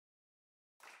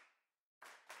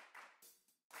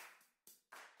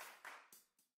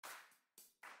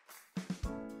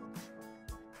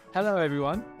Hello,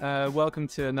 everyone. Welcome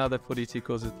to another 42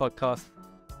 Causes podcast.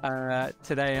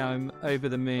 Today, I'm over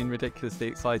the moon, ridiculously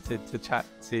excited to chat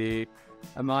to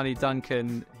Amani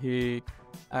Duncan, who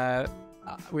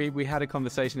we had a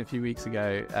conversation a few weeks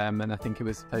ago, and I think it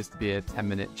was supposed to be a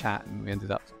 10-minute chat, and we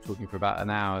ended up talking for about an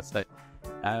hour. So,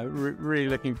 really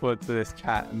looking forward to this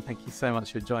chat, and thank you so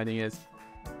much for joining us.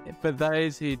 For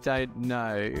those who don't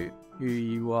know who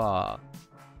you are,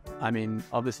 I mean,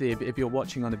 obviously, if you're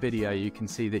watching on a video, you can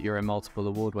see that you're a multiple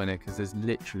award winner because there's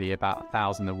literally about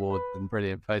 1,000 awards and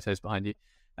brilliant photos behind you.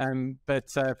 But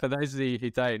for those of you who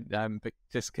don't, but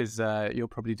just because you'll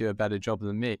probably do a better job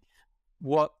than me,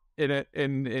 what in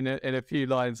a few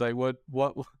lines, like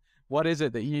what is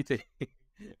it that you do?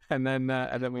 and then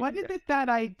what is it that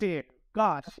I do?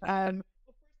 Gosh, first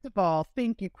of all,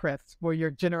 thank you, Chris, for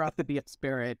your generosity of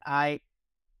spirit.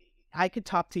 I could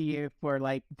talk to you for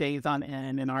like days on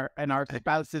end, and our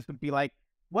spouses would be like,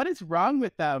 "What is wrong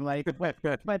with them?" Like,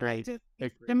 but I just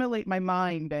stimulate my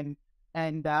mind,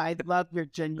 and I love your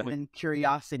genuine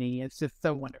curiosity. It's just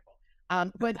so wonderful.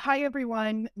 But hi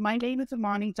everyone, my name is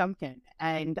Amani Duncan,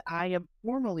 and I am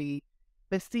formally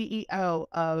the CEO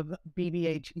of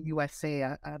BBH USA,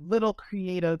 a little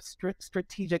creative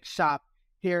strategic shop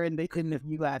here in the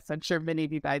US. I'm sure many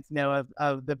of you guys know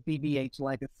of the BBH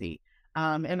legacy.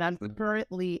 And I'm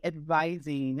currently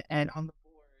advising and on the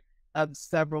board of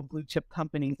several blue chip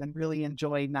companies and really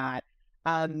enjoying that.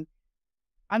 I'm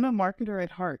a marketer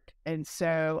at heart. And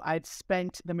so I've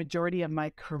spent the majority of my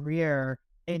career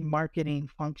in marketing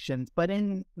functions, but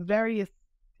in various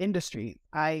industries.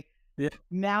 I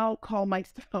now call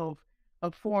myself a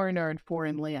foreigner in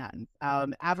foreign lands.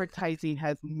 Advertising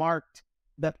has marked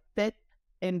the fifth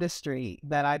industry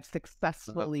that I've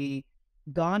successfully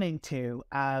gone into.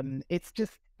 It's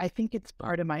just, I think it's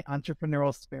part of my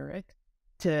entrepreneurial spirit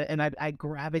and I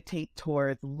gravitate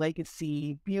towards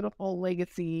legacy, beautiful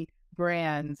legacy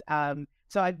brands.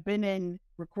 So I've been in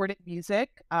recorded music.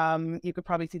 You could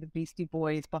probably see the Beastie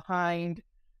Boys behind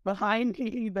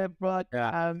me, but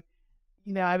I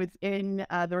was in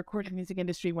the recorded music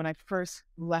industry when I first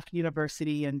left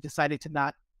university and decided to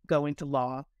not go into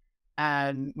law.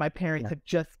 And my parents have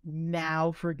just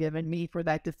now forgiven me for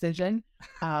that decision.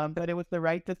 But it was the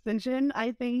right decision,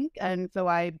 I think. And so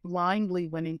I blindly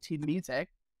went into music,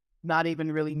 not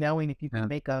even really knowing if you can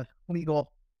make a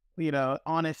legal,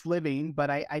 honest living.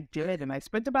 But I did. And I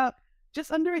spent about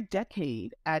just under a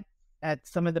decade at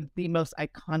some of the most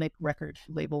iconic record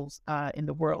labels in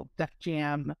the world, Def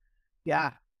Jam.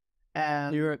 Yeah.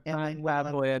 You were at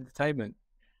Bad Boy Entertainment.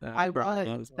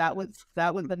 That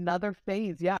was another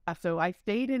phase. Yeah. So I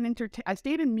stayed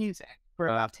in music for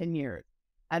about 10 years.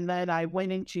 And then I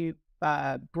went into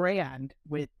brand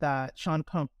with Sean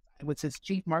Combs, was his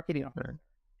chief marketing officer.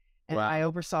 And I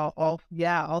oversaw all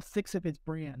 6 of his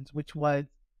brands, which was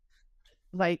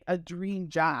like a dream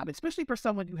job, especially for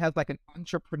someone who has like an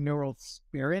entrepreneurial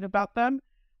spirit about them.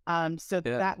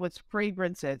 That was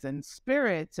fragrances and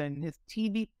spirits and his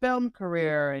TV film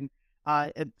career and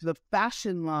the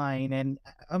fashion line and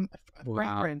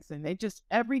fragrance, and it just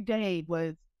every day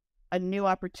was a new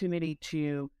opportunity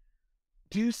to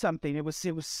do something. It was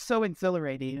so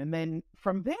exhilarating. And then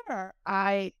from there,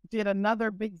 I did another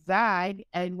big zag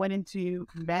and went into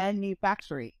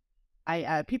manufacturing.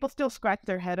 People still scratch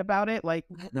their head about it, like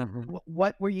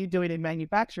what were you doing in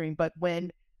manufacturing? But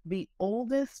when the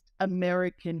oldest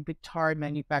American guitar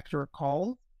manufacturer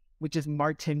calls, which is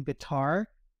Martin Guitar,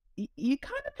 you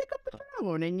kind of pick up the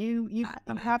phone and you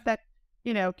have that,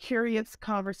 curious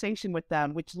conversation with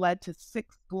them, which led to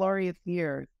 6 glorious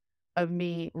years of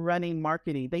me running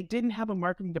marketing. They didn't have a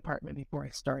marketing department before I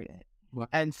started. Wow.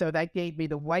 And so that gave me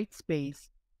the white space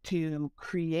to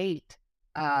create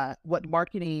what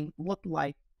marketing looked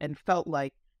like and felt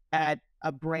like at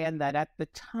a brand that at the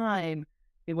time,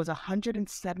 it was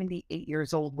 178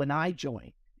 years old when I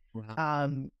joined. Wow.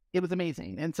 It was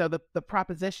amazing. And so the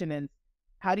proposition is,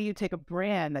 how do you take a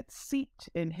brand that's steeped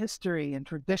in history and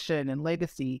tradition and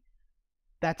legacy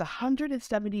that's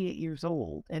 178 years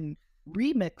old and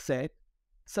remix it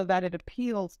so that it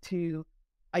appeals to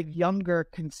a younger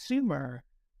consumer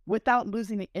without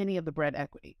losing any of the brand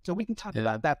equity? So we can talk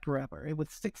about that forever. It was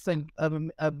 6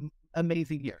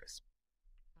 amazing years.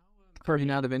 For me,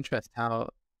 out of interest, I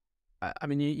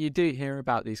mean, you do hear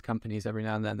about these companies every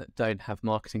now and then that don't have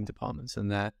marketing departments, and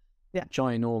they're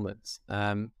ginormous.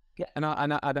 And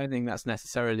I don't think that's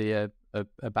necessarily a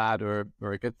bad or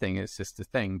a good thing. It's just a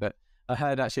thing. But I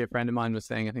heard actually a friend of mine was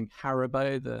saying, I think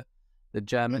Haribo, the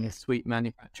German sweet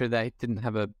manufacturer, they didn't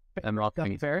have a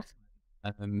marketing for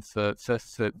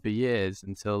years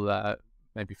until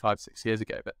maybe 5-6 years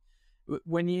ago. But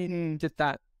when you did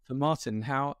that for Martin,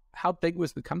 how how big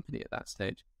was the company at that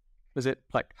stage? Was it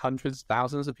like hundreds,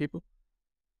 thousands of people?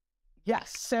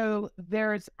 Yes. So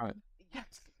there's, Right.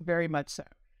 yes, very much so.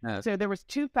 Yeah. So there was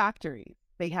two factories.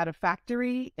 They had a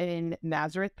factory in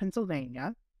Nazareth,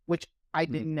 Pennsylvania, which I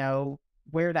didn't know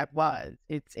where that was.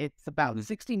 It's about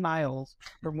 60 miles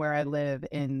from where I live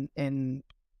in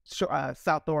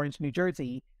South Orange, New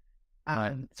Jersey.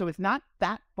 So it's not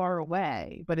that far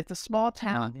away, but it's a small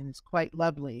town and it's quite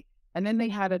lovely. And then they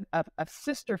had a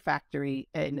sister factory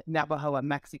in Navajo,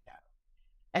 Mexico.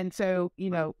 And so, you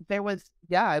know, there was,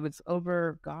 it was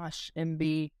over, in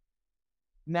the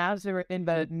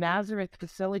Nazareth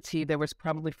facility, there was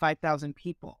probably 5,000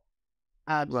 people.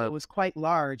 So it was quite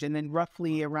large. And then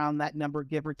roughly around that number,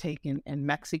 give or take, in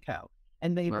Mexico.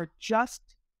 And they were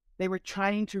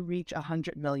trying to reach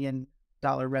 $100 million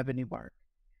revenue mark.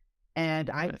 And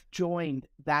I joined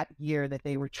that year that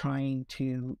they were trying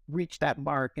to reach that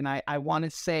mark. And I want to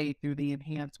say through the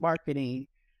enhanced marketing,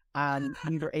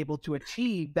 we were able to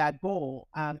achieve that goal.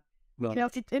 You know,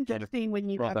 it's interesting when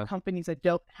you have companies that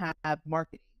don't have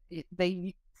marketing.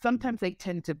 Sometimes they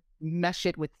tend to mesh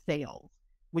it with sales,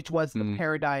 which was the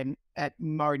paradigm at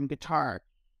Martin Guitar.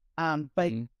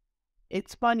 But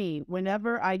it's funny,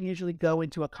 whenever I usually go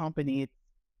into a company, it's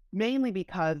mainly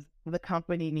because the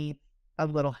company needs a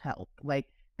little help. Like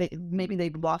maybe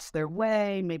they've lost their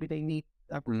way, maybe they need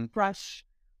a refresh.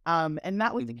 And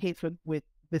that was the case with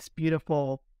this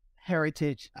beautiful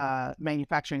heritage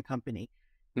manufacturing company.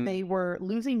 They were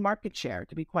losing market share,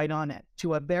 to be quite honest,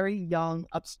 to a very young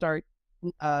upstart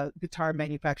guitar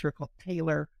manufacturer called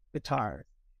Taylor Guitars.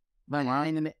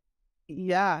 And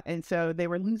so they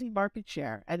were losing market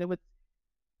share. And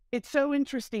it's so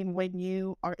interesting when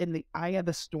you are in the eye of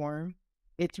the storm.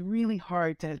 It's really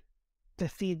hard to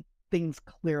see things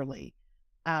clearly.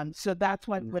 So that's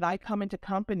why when I come into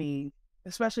companies,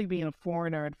 especially being a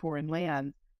foreigner in foreign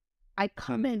lands, I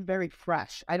come in very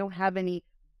fresh. I don't have any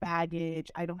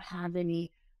baggage. I don't have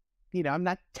any, I'm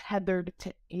not tethered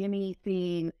to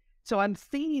anything. So I'm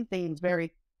seeing things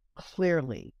very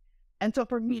clearly. And so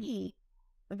for me,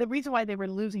 the reason why they were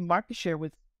losing market share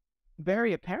was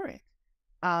very apparent.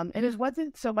 And it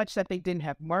wasn't so much that they didn't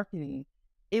have marketing.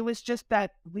 It was just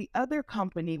that the other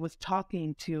company was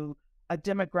talking to a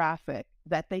demographic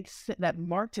that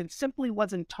Martin simply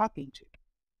wasn't talking to.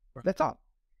 That's all.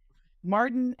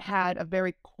 Martin had a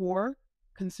very core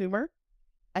consumer,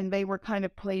 and they were kind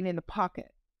of playing in the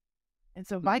pocket. And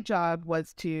so my job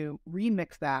was to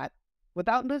remix that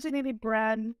without losing any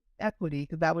brand equity,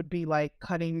 because that would be like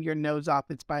cutting your nose off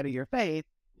in spite of your face,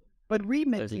 but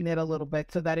remixing it a little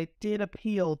bit so that it did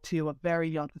appeal to a very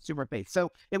young consumer base.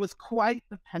 So it was quite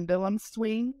the pendulum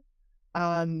swing,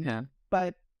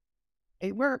 but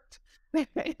it worked. I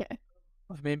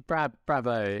mean,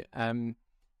 bravo.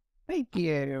 Thank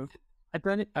you.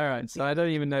 All right, so I don't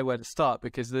even know where to start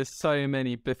because there's so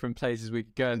many different places we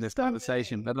could go in this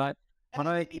conversation. But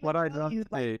what I'd love to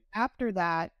do after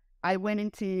that,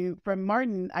 from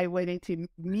Martin, I went into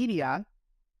media.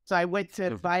 So I went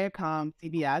to Viacom,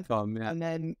 CBS, and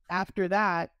then after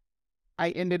that, I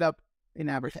ended up in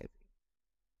advertising.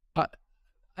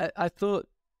 I thought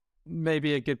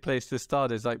maybe a good place to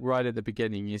start is like right at the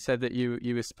beginning. You said that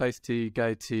you were supposed to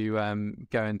go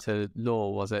into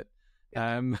law, was it?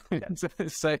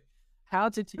 So how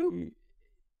did you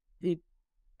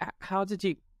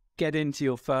get into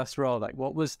your first role? Like,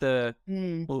 what was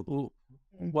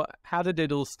how did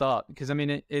it all start? Because I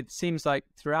mean, it seems like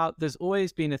throughout there's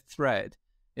always been a thread.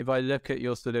 If I look at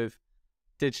your sort of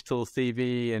digital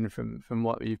CV and from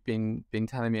what you've been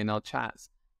telling me in our chats,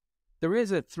 there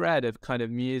is a thread of kind of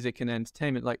music and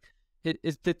entertainment. Like, did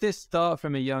this start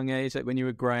from a young age? Like when you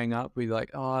were growing up, were you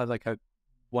like, I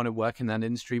want to work in that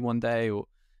industry one day, or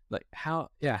like how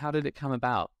did it come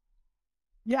about?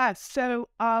 So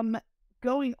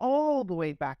going all the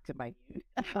way back to my youth,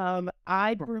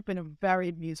 I grew up in a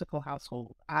very musical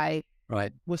household. I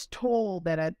was told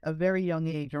that at a very young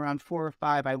age, around 4 or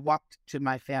 5, I walked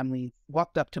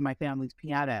up to my family's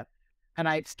piano, and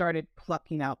I started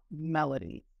plucking out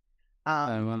melodies.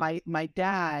 My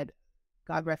dad,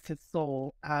 God rest his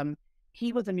soul,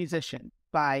 he was a musician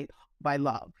by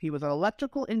love. He was an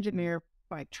electrical engineer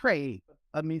by trade,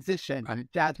 a musician,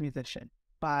 jazz musician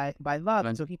by love.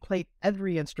 And so he played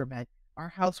every instrument. Our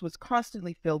house was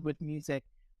constantly filled with music.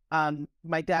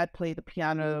 My dad played the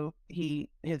piano.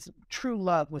 His true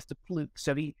love was the flute.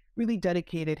 So he really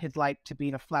dedicated his life to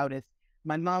being a flautist.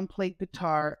 My mom played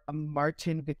guitar, a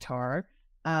Martin guitar.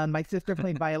 My sister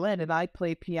played violin, and I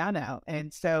played piano.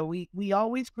 And so we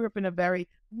always grew up in a very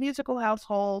musical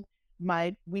household.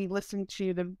 We listened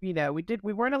to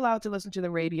we weren't allowed to listen to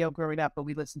the radio growing up, but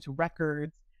we listened to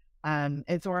records. And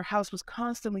so our house was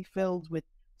constantly filled with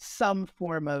some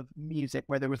form of music,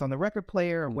 whether it was on the record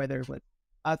player or whether it was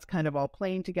us kind of all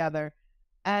playing together.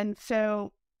 And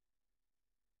so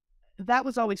that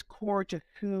was always core to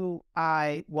who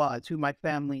I was, who my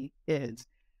family is.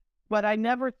 But I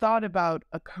never thought about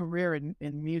a career in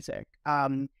music.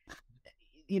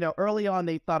 Early on,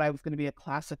 they thought I was going to be a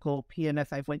classical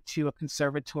pianist. I went to a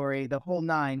conservatory, the whole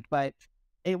nine, but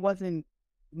it wasn't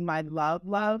my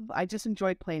love. I just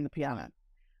enjoyed playing the piano.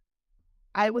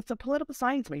 I was a political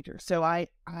science major, so I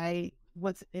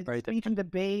was in speech and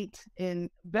debate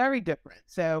very different.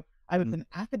 So I was an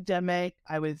academic.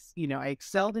 I was, I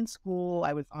excelled in school.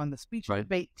 I was on the speech and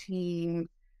debate team,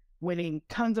 winning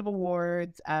tons of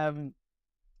awards,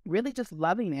 really just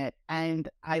loving it. And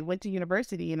I went to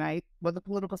university and I was a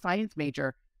political science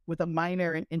major with a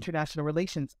minor in international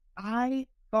relations. I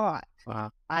thought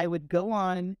I would go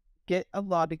on, get a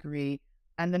law degree,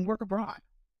 and then work abroad,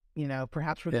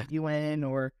 perhaps for the UN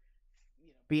or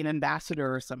be an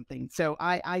ambassador or something. So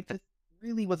I just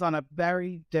really was on a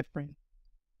very different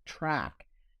track.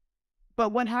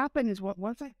 But what happened is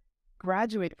once I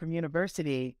graduated from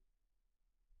university,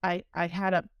 I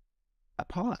had a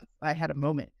pause. I had a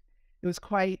moment. It was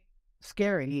quite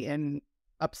scary and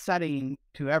upsetting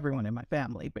to everyone in my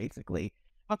family, basically.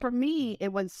 But for me,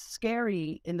 it was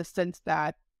scary in the sense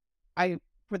that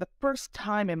for the first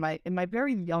time in my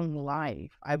very young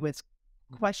life, I was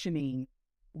questioning,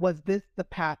 was this the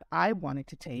path I wanted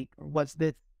to take, or was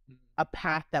this a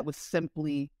path that was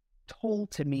simply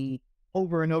told to me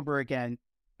over and over again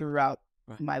throughout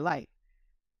my life?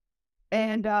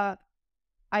 And I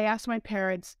asked my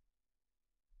parents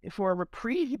for a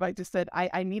reprieve. I just said,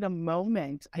 I need a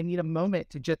moment. I need a moment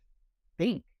to just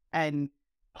think and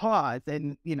pause.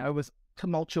 And, it was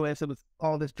tumultuous. It was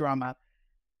all this drama.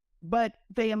 But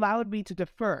they allowed me to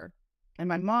defer. And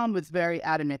my mom was very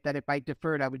adamant that if I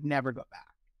deferred, I would never go back.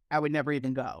 I would never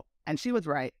even go. And she was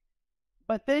right.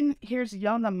 But then here's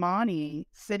young Amani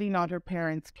sitting on her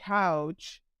parents'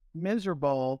 couch,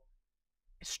 miserable,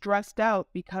 stressed out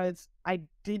because I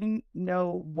didn't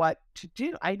know what to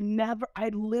do. I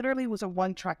literally was a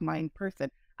one-track mind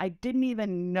person. I didn't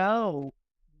even know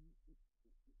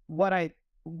what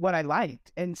I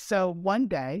liked. And so one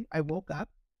day I woke up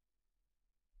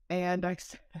and I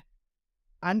said,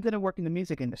 I'm going to work in the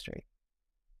music industry.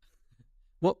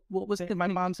 What was my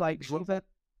mom's like, she's a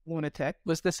lunatic.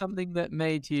 Was there something that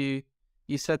made you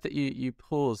said that you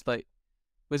paused? Like,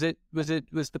 was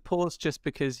the pause just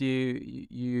because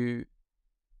you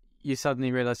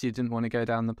suddenly realized you didn't want to go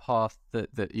down the path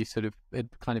that you sort of had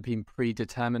kind of been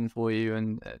predetermined for you,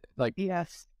 and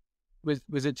yes,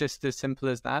 was it just as simple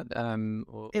as that?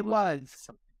 Or it was.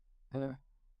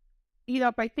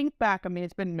 If I think back, I mean,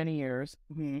 it's been many years,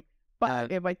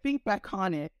 but if I think back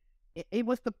on it, it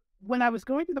was when I was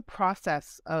going through the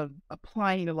process of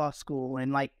applying to law school,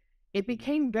 and it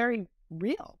became very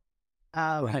real.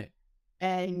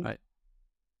 And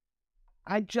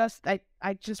I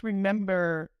just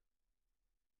remember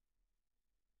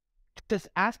just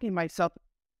asking myself,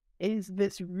 is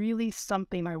this really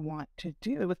something I want to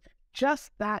do? It was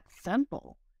just that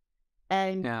simple.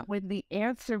 And when the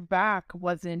answer back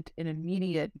wasn't an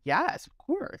immediate yes, of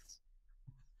course,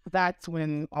 that's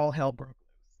when all hell broke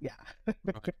loose.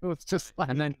 It was just like,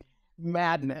 and then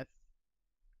madness.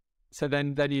 So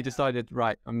then you decided,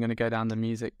 right, I'm going to go down the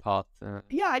music path.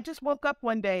 I just woke up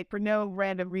one day for no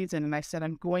random reason, and I said,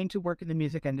 I'm going to work in the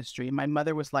music industry. And my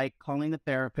mother was like calling the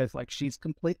therapist, like she's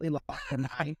completely lost.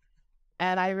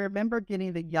 And I remember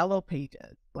getting the yellow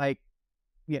pages,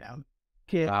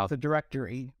 kids, the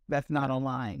directory that's not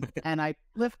online. And I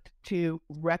flipped to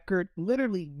record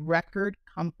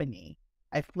company.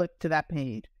 I flipped to that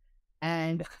page.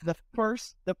 And the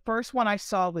first one I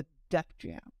saw was Def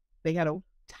Jam. They had a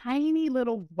tiny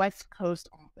little West Coast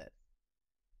office.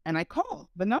 And I called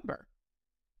the number.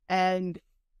 And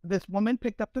this woman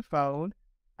picked up the phone.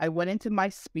 I went into my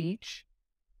speech.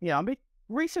 I'm a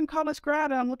recent college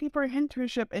grad and I'm looking for an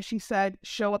internship. And she said,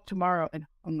 show up tomorrow, and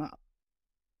hung up.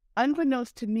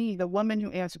 Unbeknownst to me, the woman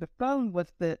who answered the phone was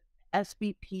the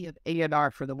SVP of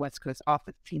A&R for the West Coast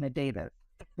office, Tina Davis.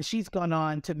 And she's gone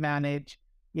on to manage,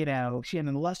 she had an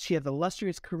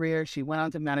illustrious career. She went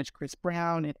on to manage Chris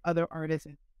Brown and other artists.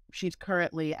 And she's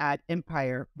currently at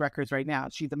Empire Records right now.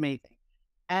 She's amazing.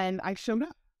 And I showed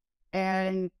up.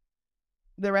 And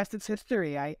the rest is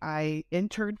history. I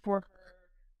interned for her.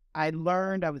 I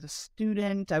learned. I was a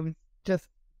student. I was just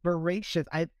voracious.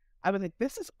 I was like,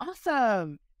 this is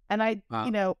awesome. And I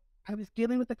was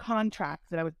dealing with the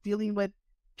contracts, and I was dealing with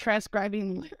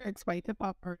transcribing lyrics by hip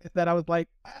hop artists that I was like,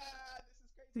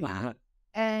 this is crazy.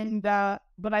 And,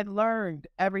 but I learned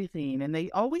everything. And they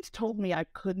always told me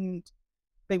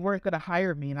they weren't going to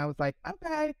hire me. And I was like,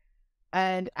 okay.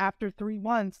 And after 3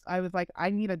 months, I was like, I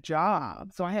need a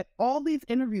job. So I had all these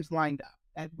interviews lined up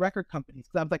at record companies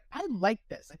because I was like, I like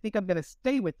this. I think I'm going to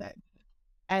stay with it.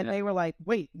 And they were like,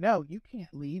 wait, no, you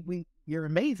can't leave. You're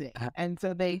amazing. And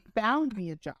so they found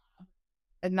me a job,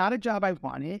 and not a job I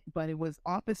wanted, but it was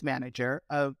office manager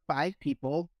of 5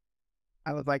 people.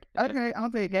 I was like, okay,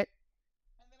 I'll take it.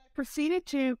 And then I proceeded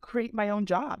to create my own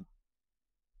job.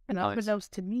 And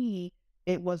unbeknownst to me,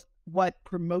 it was what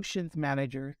promotions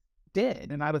managers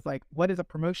did. And I was like, what is a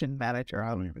promotion manager? I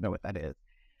don't even know what that is.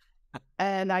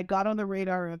 And I got on the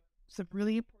radar of some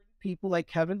really important people like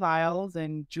Kevin Liles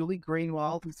and Julie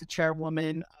Greenwald, who's the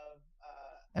chairwoman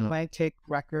of Atlantic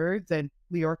Records, and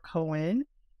Leor Cohen,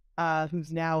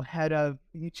 who's now head of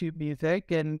YouTube Music.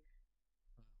 And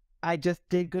I just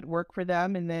did good work for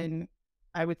them. And then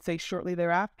I would say shortly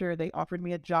thereafter, they offered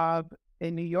me a job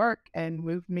in New York and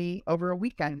moved me over a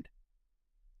weekend.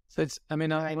 So I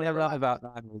love about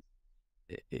that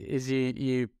is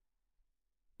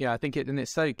I think and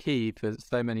it's so key for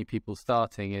so many people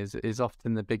starting is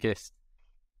often the biggest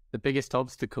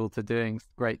obstacle to doing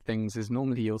great things is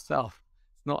normally yourself.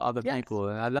 It's not other people.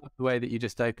 And I love the way that you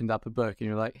just opened up a book and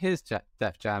you're like, here's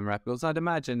Def Jam records. I'd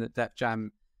imagine that Def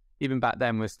Jam, even back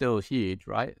then, was still huge,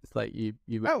 right? It's like you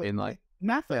were in like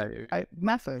massive,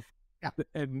 massive. Yeah.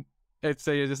 And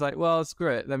so you're just like, well,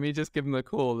 screw it. Let me just give them a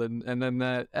call. And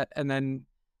then,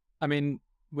 I mean,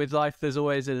 with life, there's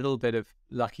always a little bit of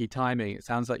lucky timing. It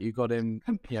sounds like you got in,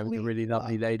 with a really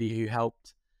lovely lady who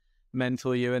helped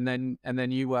mentor you, and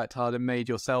then you worked hard and made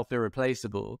yourself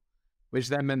irreplaceable, which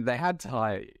then meant they had to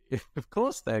hire you. Of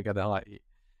course, they're going to hire you.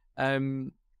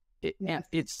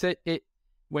 It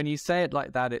when you say it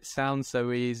like that, it sounds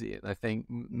so easy. And I think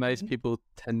most people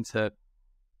tend to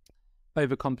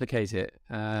overcomplicate it.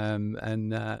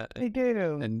 They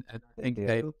do, and I think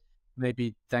they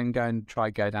maybe then go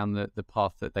down the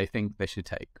path that they think they should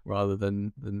take rather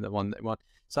than the one they want.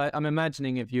 So I'm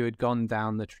imagining if you had gone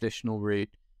down the traditional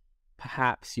route,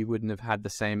 perhaps you wouldn't have had the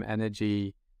same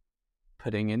energy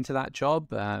putting into that job.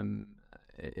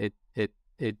 It's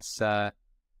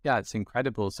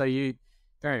incredible. So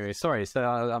anyway, sorry. So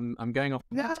I'm going off.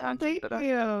 No, thank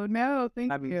you. No,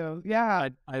 thank you. Yeah.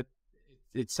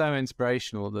 It's so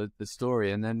inspirational, the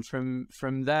story. And then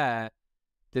from there,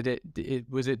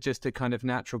 was it just a kind of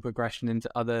natural progression into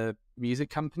other music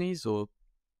companies, or?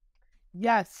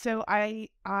 Yes. So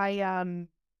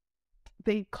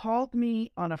they called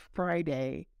me on a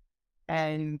Friday,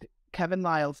 and Kevin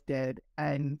Liles did,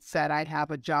 and said, I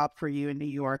have a job for you in New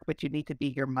York, but you need to be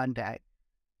here Monday.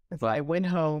 So I went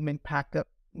home and packed up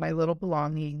my little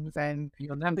belongings, and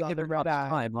you'll never give a rough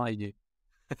time, are you?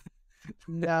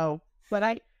 No,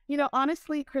 but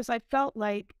honestly, Chris, I felt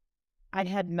like I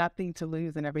had nothing to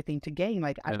lose and everything to gain.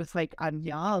 Like I was like, I'm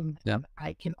young. Yeah.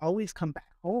 I can always come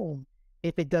back home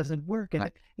if it doesn't work.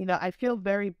 And I feel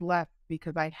very blessed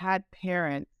because I had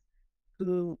parents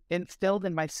who instilled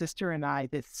in my sister and I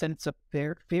this sense of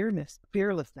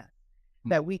fearlessness,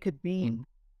 that we could be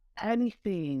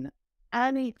anything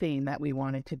that we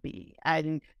wanted to be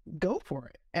and go for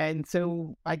it. And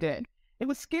so I did. It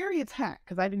was scary as heck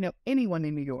because I didn't know anyone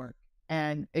in New York,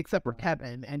 and except for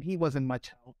Kevin, and he wasn't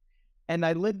much help. And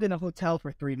I lived in a hotel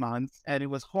for 3 months, and it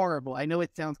was horrible. I know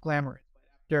it sounds glamorous,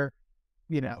 but after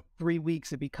 3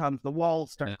 weeks, it becomes the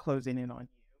walls start closing in on you.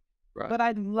 Right. But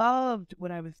I loved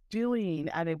what I was doing,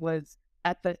 and it was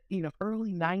at the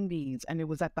early 90s, and it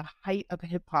was at the height of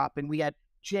hip hop, and we had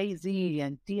Jay-Z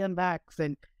and DMX,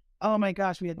 and oh my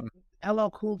gosh, we had LL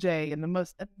Cool J and the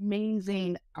most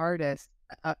amazing artists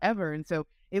ever. And so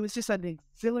it was just an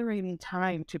exhilarating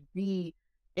time to be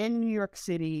in New York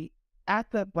City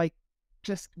at the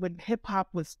just when hip hop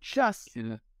was just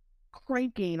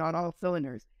cranking on all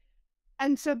cylinders.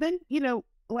 And so then,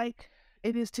 like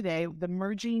it is today, the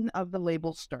merging of the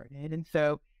labels started. And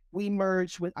so we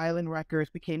merged with Island Records,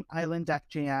 became Island Def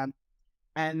Jam.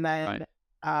 And then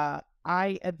I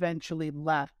eventually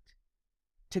left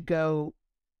to go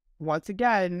once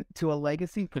again to a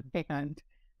legacy band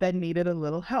that needed a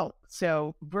little help.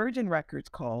 So Virgin Records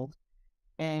called,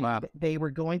 and they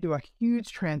were going through a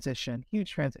huge transition.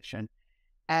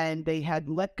 And they had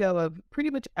let go of pretty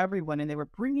much everyone, and they were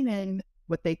bringing in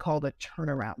what they called a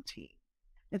turnaround team.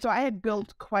 And so I had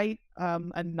built quite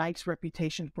a nice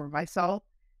reputation for myself.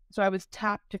 So I was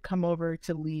tapped to come over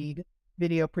to lead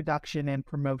video production and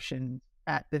promotion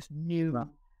at this new,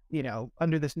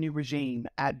 under this new regime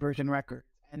at Virgin Records.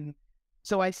 And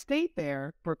so I stayed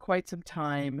there for quite some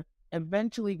time.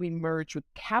 Eventually we merged with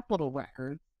Capitol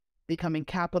Records, becoming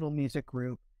Capitol Music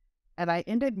Group. and I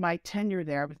ended my tenure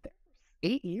there. I was there for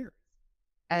 8 years.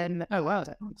 And Oh wow.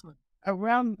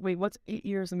 around, wait, what's 8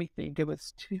 years? Let me think. It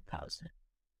was 2000.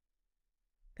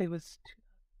 It was,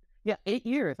 yeah, 8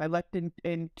 years. I left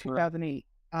in 2008.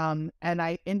 And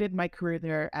I ended my career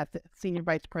there as the senior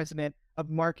vice president of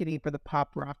marketing for the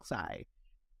pop rock side.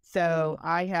 So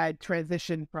I had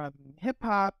transitioned from hip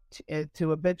hop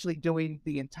to eventually doing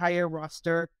the entire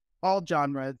roster, all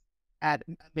genres, at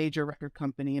a major record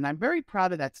company. And I'm very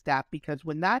proud of that staff, because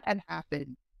when that had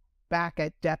happened back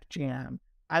at Def Jam,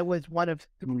 I was one of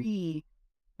 3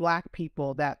 Black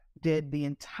people that did the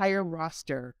entire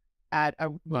roster at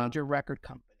a major record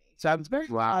company. So I was very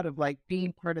proud of like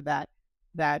being part of that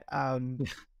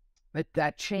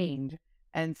change.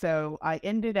 And so I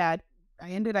ended at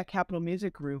Capitol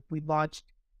Music Group. We launched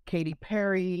Katy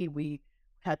Perry. We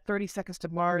had 30 Seconds to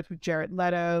Mars with Jared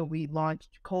Leto. We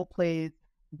launched Coldplay's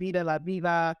Vida La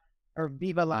Vida, or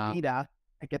Viva La Vida.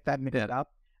 I get that mixed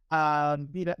up.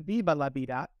 Viva La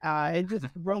Vida. And just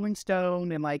Rolling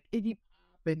Stone and like Iggy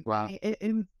Pop. And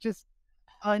it was just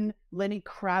fun. Lenny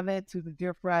Kravitz, who's a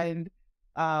dear friend,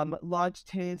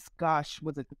 launched his,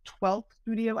 was it the 12th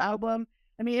studio album?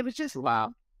 I mean, it was just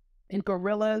and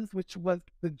Gorillaz, which was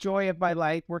the joy of my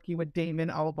life, working with Damon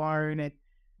Albarn and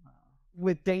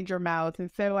with Danger Mouse.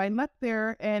 And so I left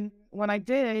there, and when I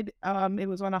did, it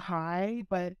was on a high,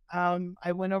 but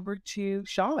I went over to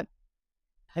Sean.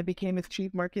 I became his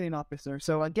chief marketing officer.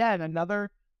 So again,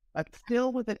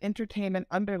 still with an entertainment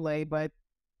underlay, but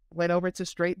went over to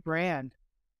straight brand.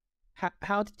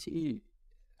 How did you,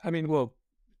 I mean, well,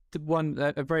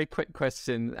 a very quick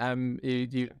question.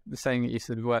 You were saying that you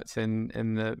sort of worked in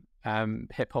the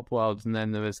hip hop world, and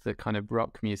then there was the kind of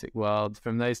rock music world.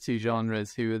 From those 2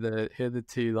 genres, who are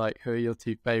your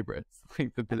 2 favorites? I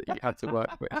think that you had to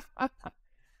work with.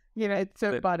 It's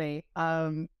so funny.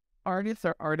 Artists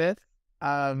are artists.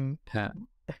 It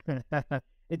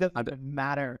doesn't even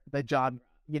matter the genre.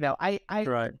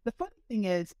 The funny thing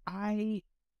is,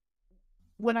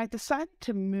 when I decided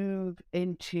to move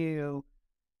into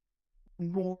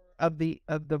more of the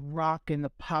rock and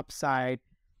the pop side,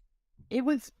 it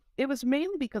was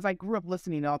mainly because I grew up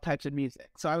listening to all types of music.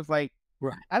 So I was like,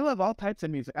 I love all types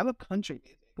of music. I love country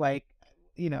music. Like,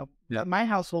 in my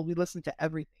household, we listened to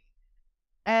everything.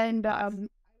 And I was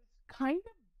kind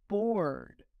of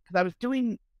bored because I was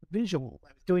doing visual. I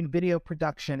was doing video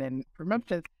production and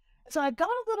promotions. So I got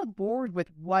a little bored with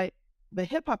what the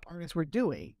hip hop artists were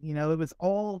doing. It was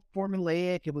all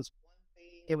formulaic. It was one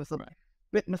thing. It was a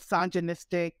bit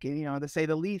misogynistic, to say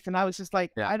the least. And I was just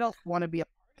like, I don't want to be a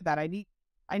part of that. I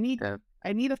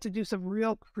need us to do some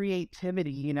real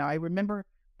creativity. I remember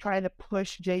trying to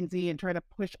push Jay-Z and trying to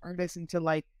push artists into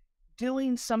like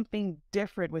doing something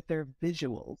different with their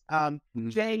visuals.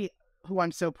 Jay, who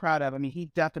I'm so proud of, I mean, he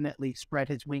definitely spread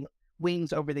his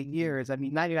wings over the years. I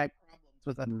mean, 99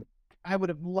 Problems was I would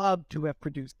have loved to have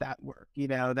produced that work,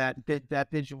 that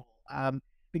visual,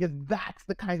 because that's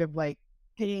the kind of like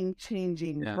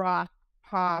game-changing rock,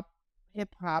 pop,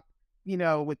 hip hop,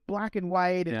 with black and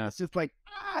white. And it's just like,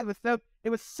 it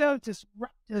was so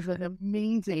disruptive and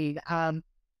amazing.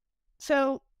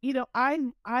 So,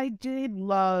 I did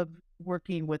love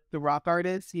working with the rock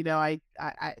artists. I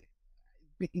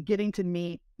getting to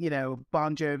meet,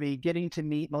 Bon Jovi, getting to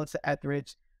meet Melissa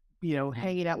Etheridge,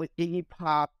 hanging out with Iggy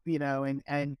Pop,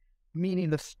 and meeting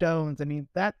the Stones. I mean,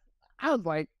 I was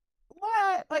like,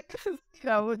 what? Like, this is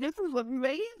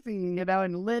amazing,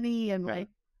 and Lenny, and like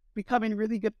becoming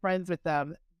really good friends with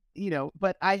them,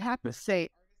 but I have to say,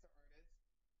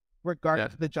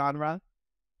 regardless of the genre,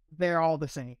 they're all the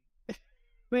same.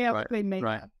 They have the same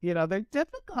makeup. They're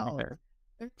difficult.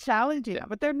 They're challenging,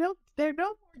 but they're no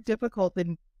more difficult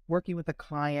than working with a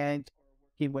client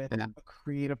or working with a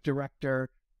creative director.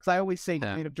 Because I always say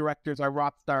creative directors are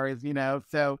rock stars,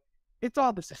 so it's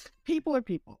all the same. People are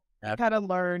people. You gotta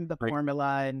learn the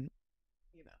formula, and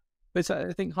But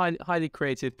I think highly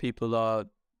creative people are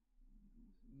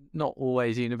not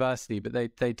always university, but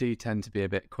they do tend to be a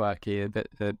bit quirky, a bit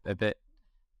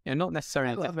not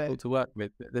necessarily difficult to work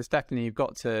with. But there's definitely you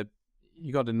got to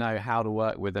know how to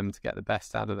work with them to get the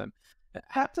best out of them.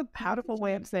 That's a powerful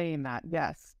way of saying that.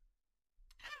 Yes.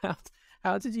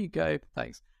 How did you go?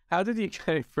 Thanks. How did you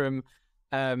go from,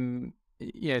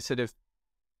 sort of,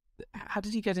 how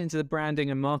did you get into the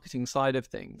branding and marketing side of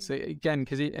things? So again,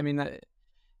 because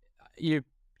you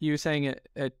were saying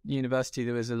at university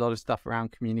there was a lot of stuff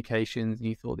around communications, and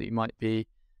you thought that you might be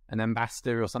an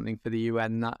ambassador or something for the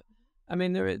UN.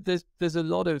 There's a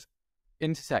lot of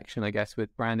intersection, I guess,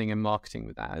 with branding and marketing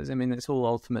with that. It's all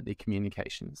ultimately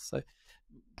communications. So,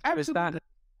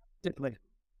 absolutely.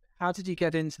 how did you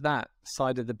get into that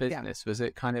side of the business? Was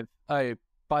it kind of, oh,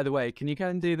 by the way, can you go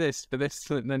and do this for this?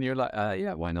 And then you're like,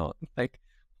 yeah, why not? Like,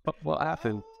 what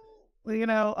happened?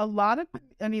 Well, a lot of,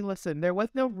 listen, there was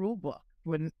no rule book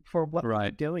for what we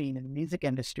were doing in the music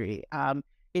industry.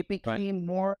 It became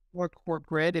more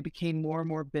corporate. It became more and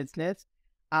more business.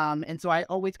 And so I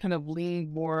always kind of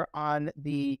leaned more on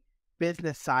the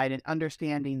business side and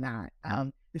understanding that,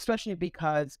 especially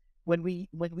because when we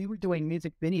were doing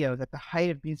music videos at the height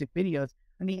of music videos,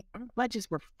 our budgets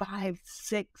were $5,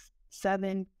 $6,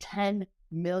 $7, $10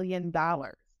 million,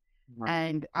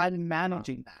 and I'm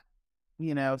managing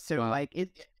that. So like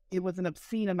it was an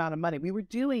obscene amount of money. We were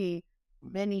doing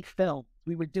many films.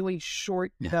 We were doing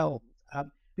short films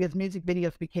because music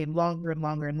videos became longer and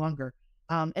longer and longer.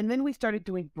 And then we started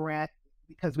doing brand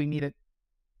because we needed,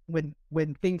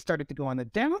 when things started to go on the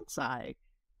downside,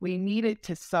 we needed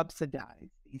to subsidize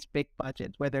these big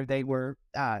budgets, whether they were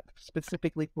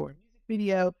specifically for a music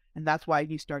video, and that's why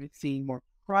you started seeing more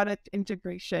product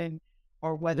integration,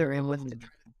 or whether it was to try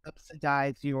to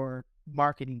subsidize your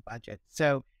marketing budget.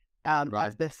 So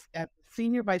as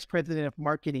senior vice president of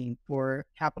marketing for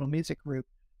Capitol Music Group,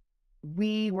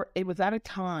 it was at a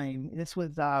time, this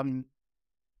was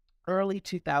early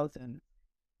 2000s,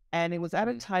 and it was at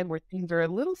a time where things are a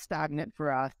little stagnant for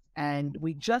us, and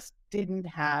we just didn't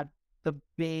have the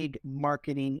big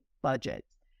marketing budgets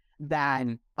that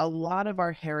a lot of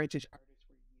our heritage artists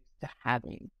were used to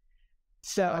having.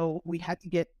 So we had to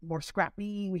get more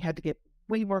scrappy. We had to get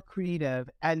way more creative.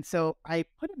 And so I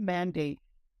put a mandate,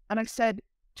 and I said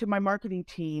to my marketing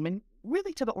team and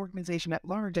really to the organization at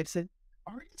large, I said,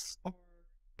 artists are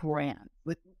brands.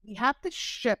 We have to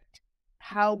shift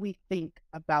how we think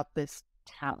about this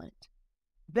talent.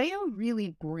 They are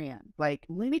really brands. Like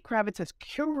Lenny Kravitz has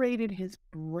curated his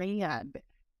brand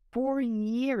for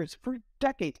years, for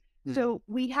decades. So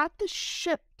we have to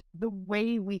shift the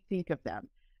way we think of them.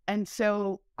 And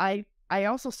so I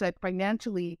also said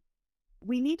financially,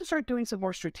 we need to start doing some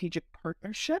more strategic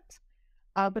partnerships,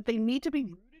 but they need to be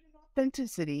rooted in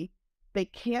authenticity. They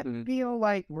can't feel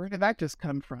like, where did that just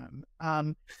come from?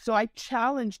 So I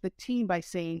challenged the team by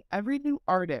saying every new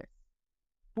artist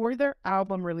for their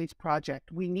album release project,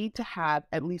 we need to have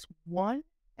at least one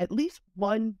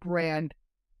brand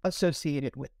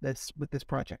associated with this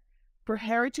project. For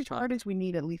heritage artists, we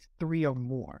need at least 3 or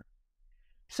more.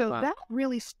 So that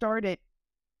really started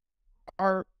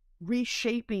our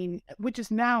reshaping, which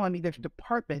is now, there's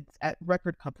departments at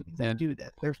record companies that do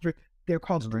this. They're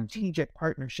called strategic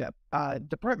partnership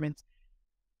departments.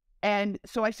 And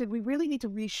so I said, we really need to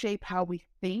reshape how we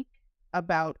think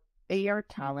about AR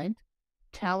talent.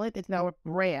 Talent is now a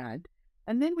brand.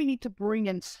 And then we need to bring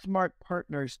in smart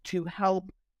partners to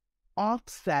help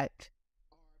offset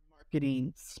our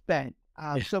marketing spend.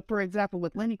 So for example,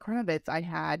 with Lenny Kravitz, I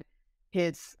had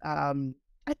his, I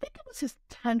think it was his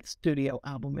 10th studio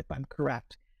album, if I'm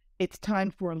correct. It's Time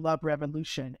for a Love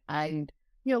Revolution. And,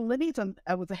 Lenny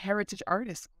was a heritage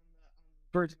artist on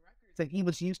Virgin Records, and he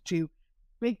was used to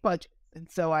big budgets. And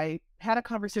so I had a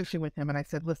conversation with him, and I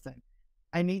said, listen,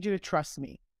 I need you to trust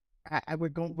me.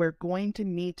 We're going to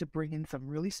need to bring in some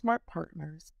really smart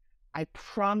partners. I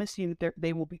promise you that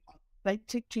they will be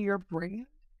authentic to your brand,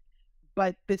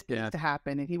 but this needs to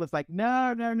happen. And he was like,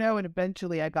 no. And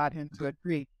eventually I got him to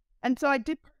agree. And so I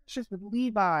did partnerships with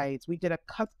Levi's. We did a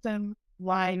custom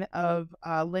line of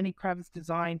Lenny Kravitz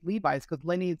designed Levi's, because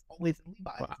Lenny is always in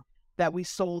Levi's, that we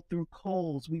sold through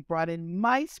Kohl's. We brought in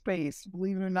MySpace,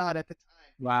 believe it or not, at the time.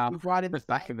 Wow. We brought in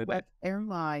back in the day.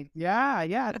 Airlines.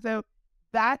 Yeah. So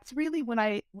that's really when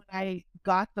I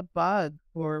got the bug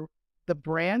for the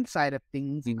brand side of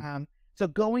things. So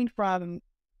going from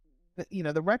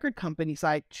the record company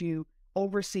side to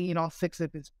overseeing all 6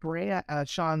 of his brand,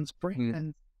 Sean's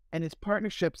brands and his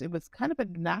partnerships, it was kind of a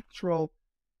natural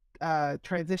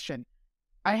transition.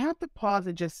 I have to pause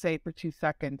and just say for 2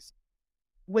 seconds,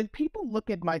 when people look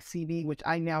at my CV, which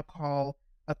I now call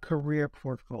a career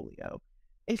portfolio,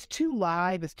 it's too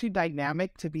live, it's too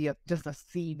dynamic to be just a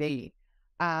CV.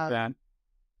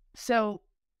 So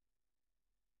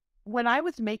when I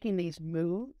was making these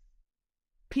moves,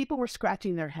 people were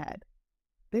scratching their head.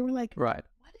 They were like, what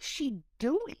is she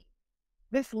doing?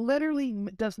 This literally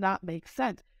does not make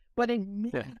sense. But it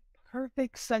made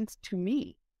perfect sense to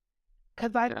me.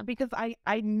 Because I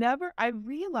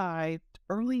realized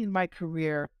early in my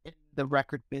career in the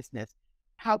record business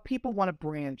how people want to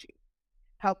brand you,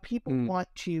 how people want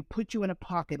to put you in a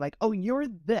pocket, like, oh, you're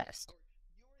this,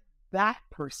 you're that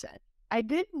person. I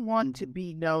didn't want to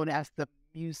be known as the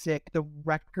the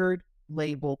record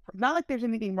label. Not like there's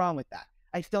anything wrong with that.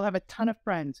 I still have a ton of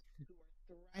friends who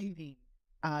are thriving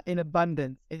in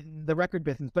abundance in the record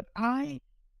business, but I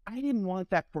didn't want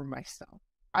that for myself.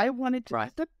 I wanted to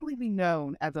Right. simply be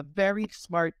known as a very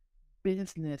smart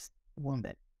business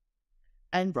woman.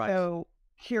 And Right. so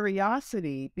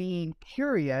curiosity, being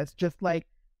curious, just like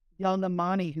young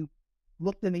Amani who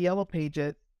looked in the yellow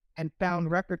pages and found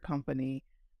record company,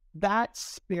 that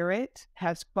spirit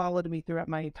has followed me throughout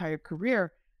my entire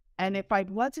career. And if I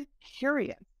wasn't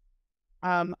curious,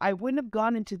 I wouldn't have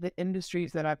gone into the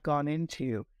industries that I've gone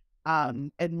into,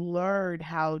 and learned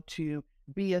how to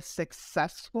be a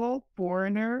successful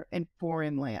foreigner in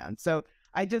foreign land. So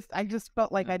I just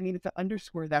felt like I needed to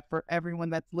underscore that for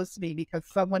everyone that's listening, because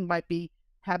someone might be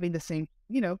having the same,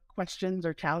 questions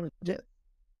or challenges.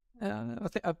 I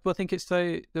think it's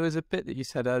so. There was a bit that you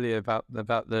said earlier about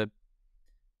the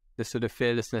sort of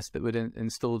fearlessness that was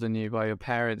installed in you by your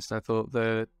parents. And I thought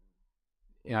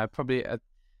probably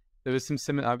there was some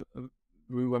similar.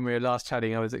 When we were last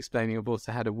chatting, I was explaining I've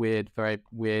also had a very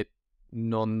weird,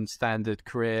 non-standard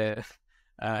career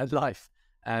life.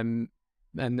 And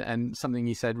something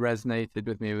you said resonated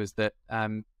with me was that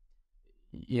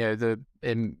you were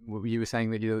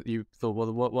saying that you thought,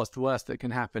 well, what's the worst that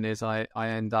can happen is I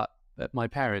end up at my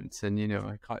parents, and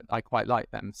I quite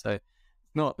like them, so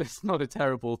it's not a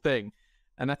terrible thing.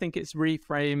 And I think it's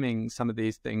reframing some of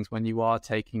these things when you are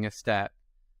taking a step,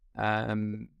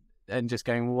 and just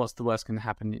going, well, what's the worst can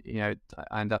happen? I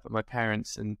end up at my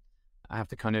parents, and I have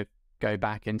to kind of go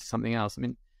back into something else. I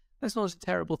mean, that's not a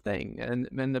terrible thing, and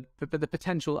but the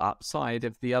potential upside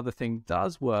of the other thing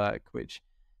does work, which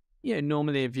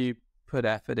normally if you put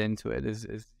effort into it, as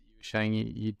you were showing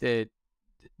you did,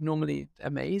 normally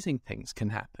amazing things can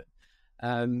happen.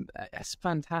 It's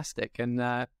fantastic,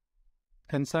 and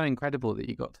so incredible that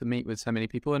you got to meet with so many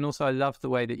people. And also I love the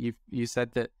way that you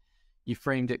said that you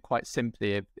framed it quite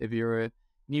simply. If you're a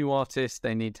new artist,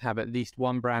 they need to have at least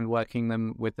one brand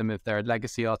working with them. If they're a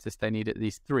legacy artist, they need at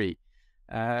least three.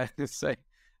 And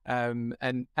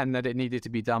that it needed to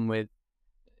be done with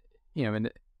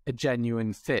a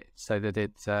genuine fit, so that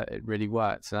it really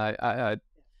works. And I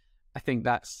think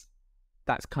that's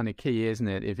kind of key, isn't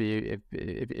it? If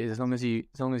as long as you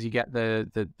get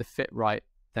the fit right,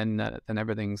 then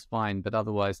everything's fine. But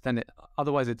otherwise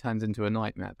it turns into a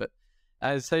nightmare. But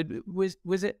so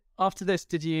was it after this?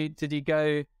 Did you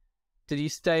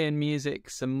stay in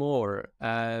music some more,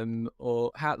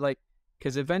 or how? Like,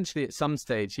 because eventually at some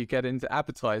stage you get into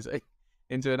advertising,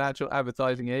 into an actual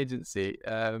advertising agency,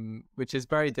 which is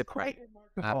very different. Quite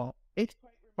remarkable. It's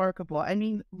quite remarkable. I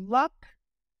mean, luck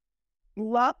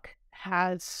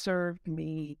has served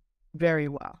me very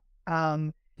well.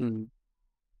 Mm.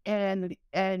 And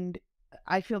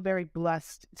I feel very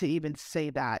blessed to even say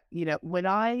that. When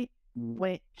I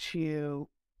went to,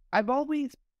 I've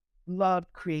always loved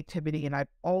creativity, and I've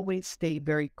always stayed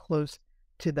very close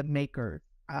to the makers.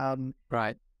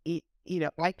 Right.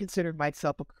 I consider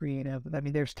myself a creative. I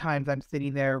mean, there's times I'm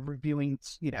sitting there reviewing,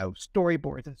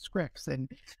 storyboards and scripts, and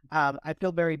I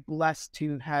feel very blessed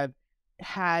to have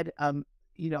had, a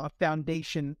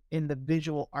foundation in the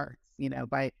visual arts,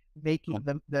 by making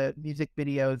the music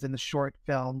videos and the short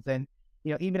films. And,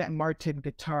 even at Martin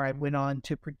Guitar, I went on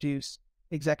to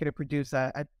executive produce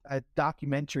a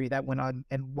documentary that went on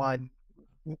and won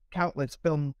countless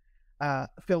film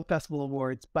festival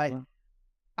awards. But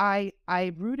I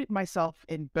rooted myself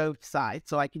in both sides,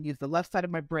 so I can use the left side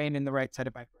of my brain and the right side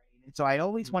of my brain. And so I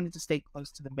always wanted to stay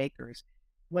close to the makers.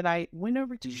 When I went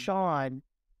over to Sean,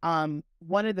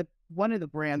 one of the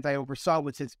brands I oversaw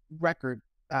was his record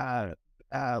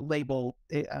label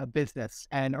business,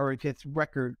 or his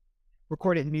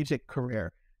recorded music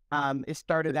career. It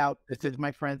started out with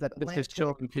my friends at This is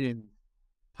Chairwoman,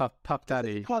 Puff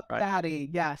Daddy. Puff Daddy,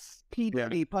 yes. P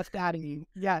Diddy, Puff Daddy,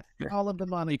 yes. All of the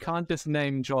money. You can't just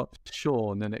name drop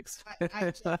Sean and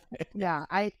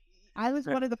I was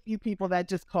one of the few people that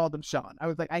just called him Sean. I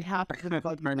was like, I have to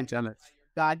call very jealous.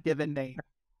 God-given name.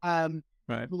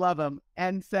 Right. Love him.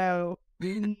 And so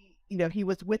he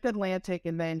was with Atlantic,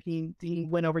 and then he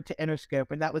went over to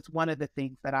Interscope, and that was one of the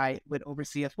things that I would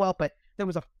oversee as well. But there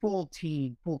was a full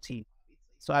team.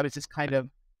 So I was just kind of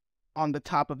on the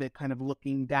top of it, kind of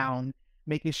looking down,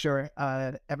 making sure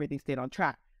everything stayed on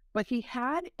track. But he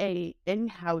had a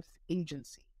in-house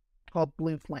agency called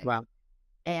Blue Flame. Wow.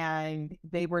 And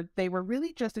they were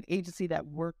really just an agency that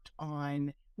worked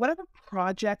on whatever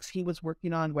projects he was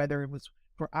working on, whether it was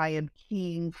for I Am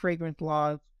King fragrance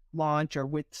launch, or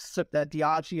with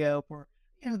Diageo for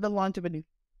the launch of a new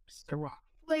Ciroc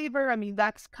flavor. I mean,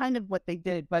 that's kind of what they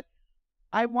did. But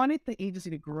I wanted the agency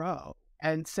to grow.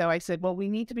 And so I said, well, we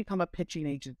need to become a pitching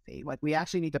agency. Like, we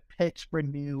actually need to pitch for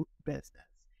new business.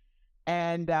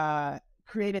 And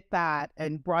created that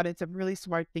and brought in some really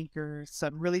smart thinkers,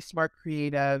 some really smart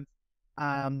creatives.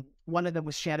 One of them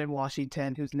was Shannon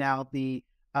Washington, who's now the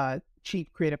chief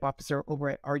creative officer over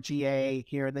at RGA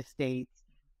here in the States.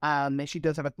 And she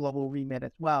does have a global remit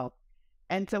as well.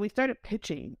 And so we started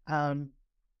pitching. And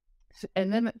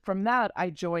then from that,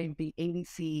 I joined the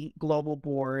ABC Global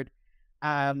Board.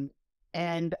 And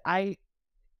I,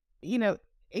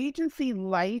 agency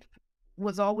life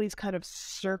was always kind of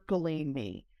circling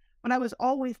me. When I was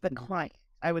always the client,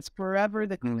 I was forever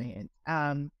the client.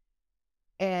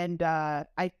 And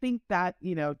I think that,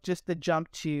 just the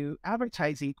jump to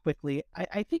advertising quickly,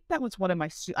 I think that was one of my,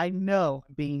 I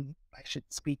should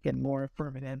speak in more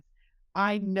affirmative.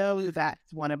 I know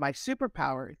that's one of my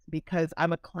superpowers because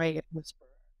I'm a client whisperer.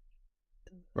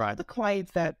 Right. The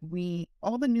clients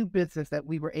all the new business that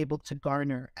we were able to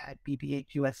garner at BBH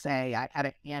USA, I had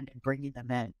a hand in bringing them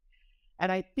in.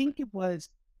 And I think it was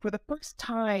for the first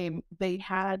time they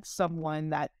had someone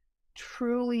that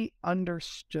truly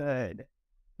understood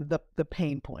the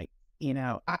pain point.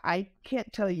 I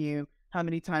can't tell you how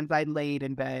many times I laid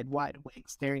in bed wide awake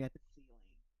staring at the ceiling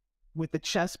with the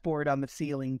chessboard on the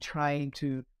ceiling trying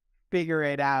to figure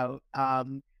it out,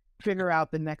 figure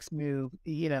out the next move,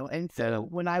 and so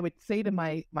when I would say to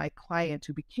my clients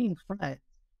who became friends,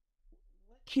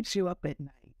 what keeps you up at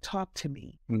night? Talk to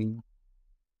me. Mm-hmm.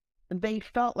 And they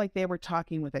felt like they were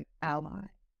talking with an ally.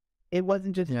 It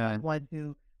wasn't just someone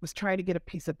who was trying to get a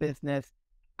piece of business.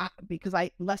 Because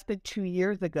less than 2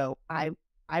 years ago, I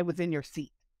was in your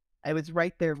seat. I was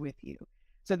right there with you.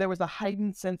 So there was a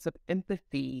heightened sense of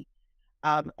empathy,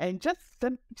 and just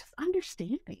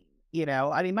understanding.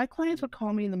 My clients would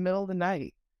call me in the middle of the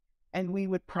night, and we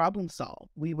would problem solve.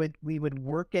 We would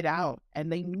work it out,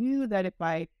 and they knew that if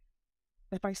I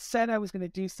said I was going to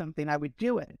do something, I would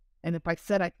do it, and if I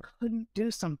said I couldn't do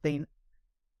something,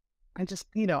 I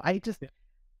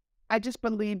just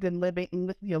believed in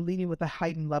leading with a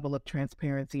heightened level of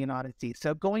transparency and honesty.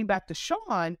 So going back to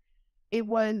Sean,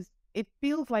 it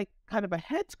feels like kind of a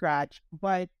head scratch,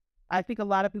 but I think a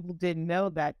lot of people didn't know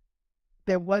that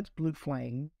there was Blue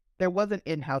Flame. There was an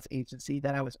in-house agency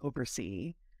that I was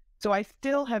overseeing. So I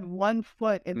still had one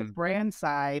foot in the brand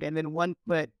side and then one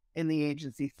foot in the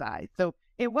agency side. So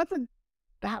it wasn't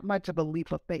that much of a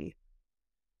leap of faith.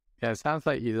 Yeah, it sounds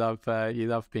like you love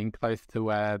being close to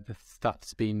where the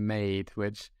stuff's been made,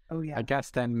 which I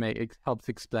guess then helps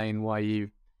explain why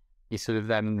you sort of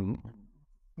then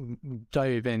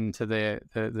dove into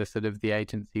the sort of the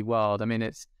agency world. I mean,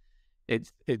 it's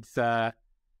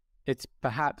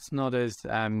perhaps not as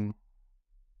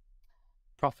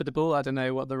profitable. I don't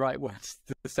know what the right words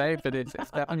to say, but it's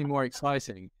definitely more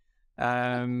exciting.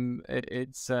 I mean,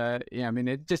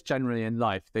 it just generally in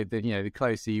life, the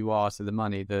closer you are to the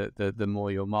money, the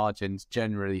more your margins,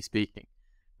 generally speaking.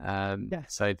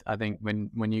 So I think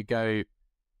when you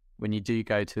do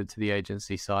go to the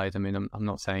agency side, I mean, I'm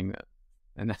not saying that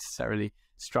they're necessarily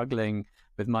struggling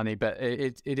with money, but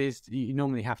it is, you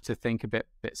normally have to think a bit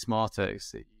smarter.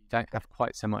 So you don't have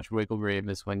quite so much wiggle room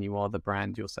as when you are the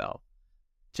brand yourself,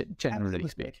 generally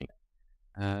speaking.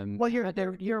 Well,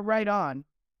 you're right on.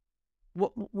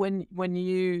 When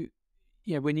you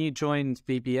joined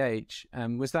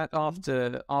BBH, was that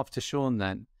after Sean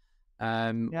then?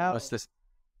 No.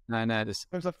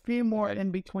 There's a few more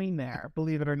in between there,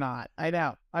 believe it or not. I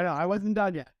know. I wasn't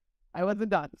done yet.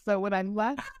 So when I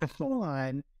left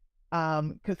Sean,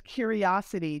 because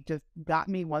curiosity just got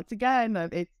me once again.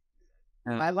 It's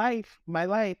my life.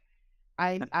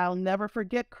 I'll never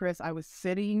forget, Chris. I was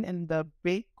sitting in the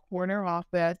big corner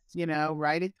office,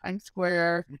 right at Times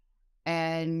Square.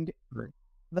 And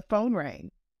the phone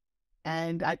rang,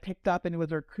 and I picked up, and it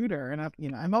was a recruiter. And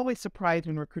I'm always surprised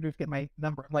when recruiters get my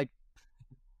number. I'm like,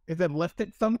 is it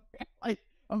listed somewhere? Like,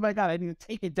 oh my God, I need to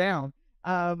take it down.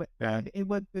 It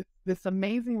was this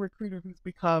amazing recruiter who's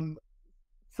become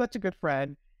such a good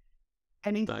friend.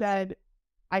 And he said,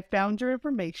 I found your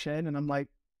information. And I'm like,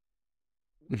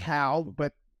 how?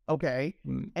 But okay.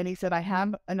 And he said, I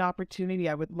have an opportunity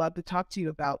I would love to talk to you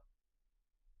about,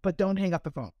 but don't hang up the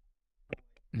phone.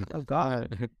 Oh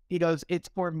God. He goes, it's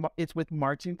with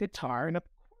Martin guitar. And of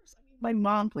course, my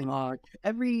mom plays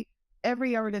every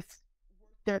artist,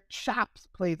 their chops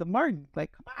plays a Martin.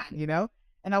 Like, come on,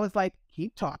 And I was like,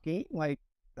 keep talking. Like,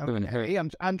 okay,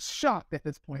 I'm shocked at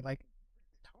this point. Like,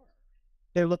 guitar.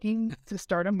 They're looking to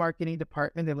start a marketing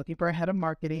department. They're looking for a head of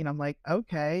marketing. I'm like,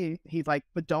 okay. He's like,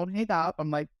 but don't hang up.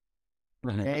 I'm like,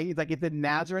 okay. He's like, it's in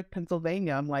Nazareth,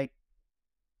 Pennsylvania. I'm like,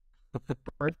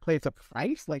 birthplace of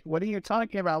Christ? Like, what are you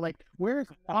talking about? Like, where's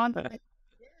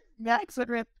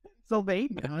Nazareth,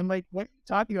 Pennsylvania? I'm like, what are you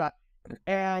talking about?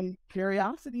 And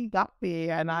curiosity got me,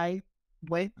 and I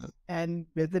went and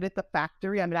visited the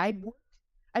factory. I mean,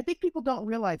 I think people don't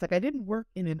realize, like, I didn't work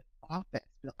in an office.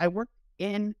 I worked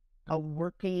in a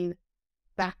working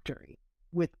factory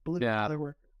with blue collar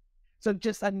workers. So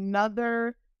just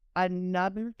another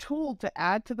tool to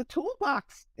add to the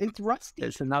toolbox. It's rusty.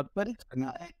 It's another, but it's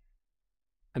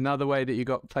another way that you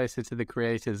got closer to the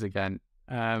creators again,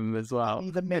 as well.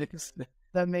 The makers.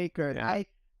 Yeah.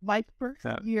 My first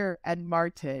year at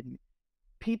Martin,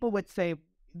 people would say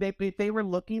they were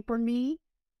looking for me.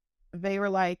 They were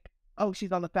like, "Oh,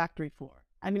 she's on the factory floor."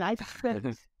 I mean, I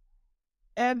spent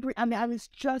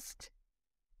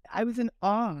I was in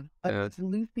awe of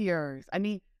luthiers. I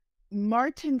mean,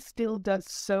 Martin still does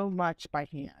so much by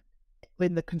hand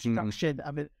in the construction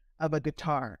of a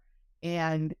guitar.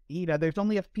 And, there's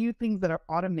only a few things that are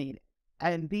automated.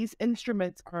 And these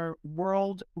instruments are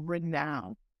world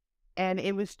renowned. And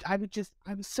I was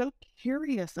so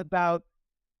curious about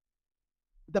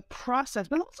the process,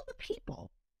 but also the people,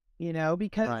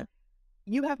 because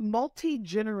you have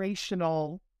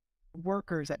multi-generational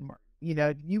workers at Martin.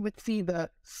 You would see the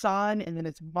son, and then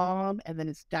his mom, and then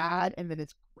his dad, and then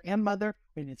his grandmother,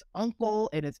 and his uncle,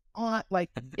 and his aunt. Like,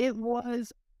 it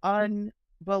was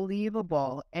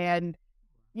unbelievable. And,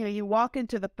 you walk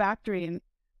into the factory and,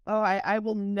 I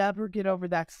will never get over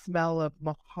that smell of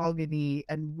mahogany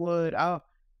and wood. Oh,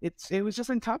 it was just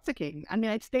intoxicating. I mean,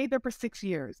 I stayed there for 6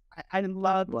 years. I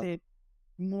loved it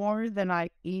more than I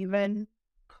even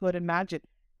could imagine.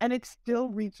 And it still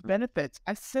reaps benefits.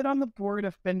 I sit on the board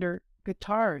of Fender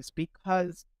Guitars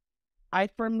because I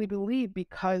firmly believe,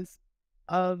 because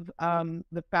of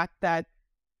the fact that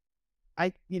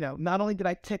not only did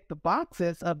I tick the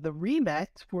boxes of the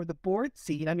remit for the board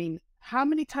seat. I mean, how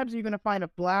many times are you going to find a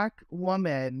Black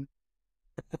woman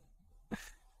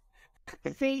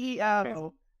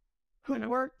CEO who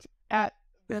worked at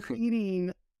the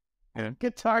leading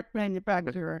guitar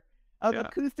manufacturer of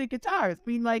acoustic guitars? I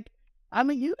mean, like,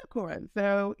 I'm a unicorn.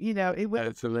 So, it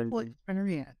was a wonderful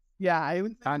experience. Yeah. It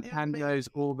was, and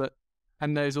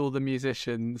knows all the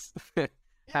musicians.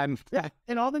 and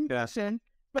all the musicians.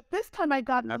 But this time I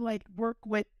got to work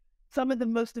with some of the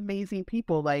most amazing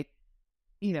people, like,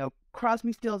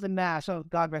 Crosby, Stills and Nash. Oh,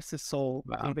 God rest his soul,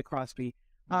 David Crosby.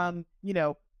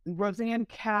 Roseanne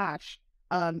Cash,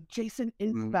 Jason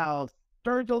Isbell,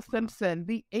 Sturgill Simpson,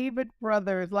 the Avett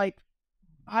Brothers. Like,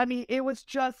 I mean, it was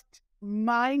just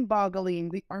mind-boggling,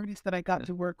 the artists that I got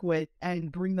to work with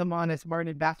and bring them on as Martin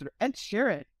ambassador. And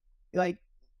Sharon, like,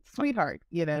 sweetheart,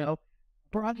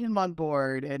 brought him on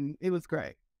board, and it was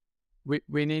great.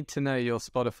 We need to know your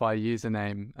Spotify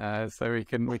username, so we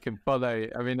can follow.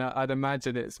 I mean, I'd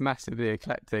imagine it's massively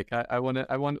eclectic. I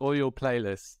want all your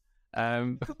playlists. I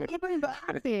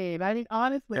mean,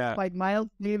 honestly, like Miles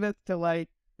Davis to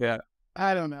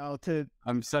I don't know.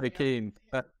 I'm so keen.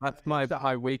 That's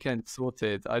my weekend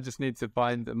sorted. I just need to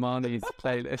find Amani's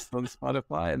playlist on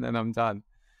Spotify, and then I'm done.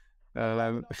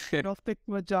 I'll stick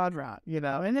to a genre,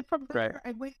 And then from there,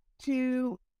 I went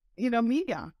to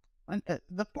media.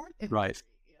 The fourth right.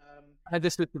 And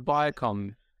this was the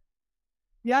Viacom.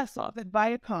 Yes, the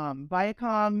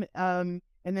Viacom, and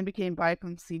then became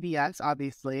Viacom CBS,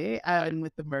 obviously, and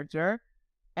with the merger.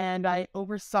 And I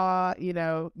oversaw,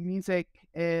 music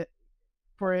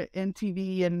for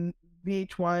MTV and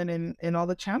VH1 and all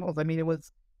the channels. I mean, it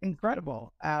was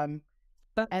incredible. And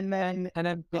then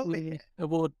an MTV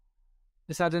award.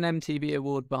 Just had an MTV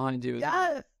award behind you.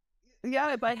 Yes.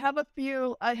 Yeah, but I have a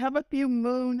few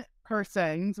moon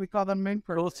persons. We call them moon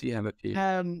persons. Of course you have a few.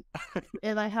 And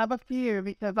I have a few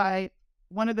because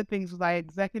one of the things was I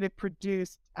executive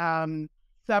produced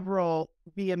several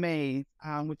VMAs,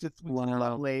 which is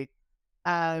lovely.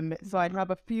 So I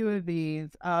have a few of these.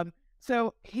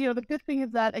 So, the good thing is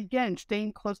that, again,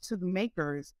 staying close to the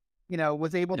makers,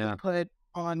 was able to put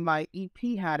on my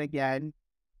EP hat again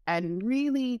and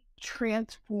really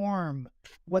transform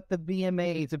what the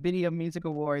VMAs, the Video Music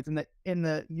Awards, and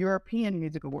the European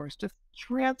Music Awards, just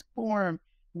transform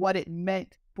what it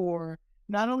meant for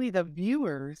not only the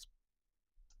viewers,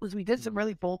 because we did some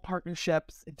really bold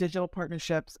partnerships, digital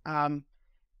partnerships,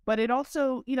 but it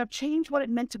also, changed what it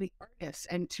meant to the artists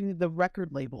and to the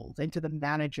record labels and to the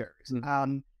managers.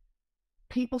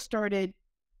 People started,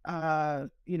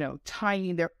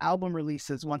 tying their album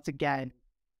releases once again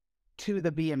to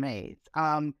the VMAs.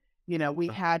 We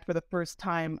had for the first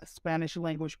time a Spanish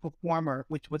language performer,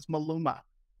 which was Maluma.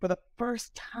 For the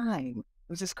first time, it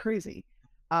was just crazy.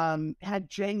 Had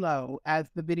J-Lo as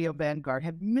the video vanguard,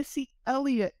 had Missy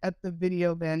Elliott at the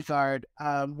video vanguard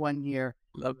 1 year.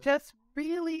 Just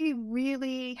really,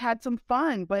 really had some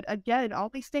fun. But again,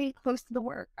 always staying close to the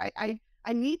work. I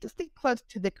need to stay close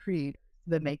to the creators,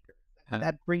 the makers.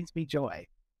 that brings me joy.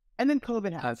 And then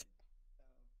COVID happened.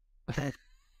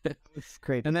 It's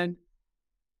great. And then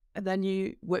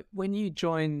when you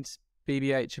joined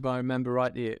BBH, if I remember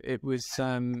rightly, it was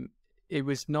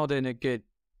not in a good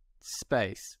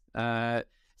space. So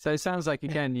it sounds like,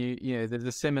 again, you know, there's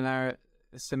a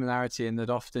similarity in that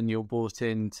often you're brought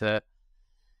in to,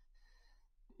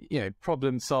 you know,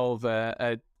 problem solve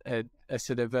a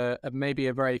sort of maybe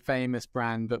a very famous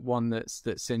brand, but one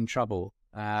that's in trouble.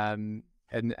 And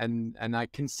I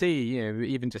can see, you know,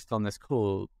 even just on this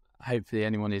call, hopefully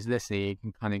anyone who's listening, you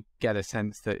can kind of get a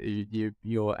sense that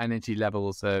your energy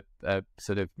levels are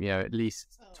sort of, you know, at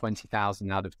least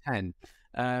 20,000 out of 10.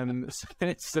 So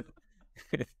it's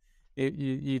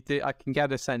you do. I can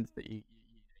get a sense that you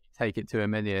take it to 1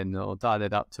 million or dial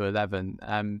it up to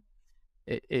 11.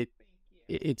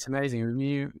 It's amazing. I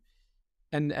mean,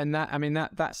 and that, I mean,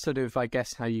 that's sort of, I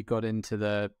guess, how you got into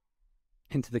the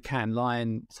Cannes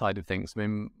Lion side of things. I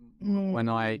mean, when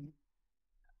I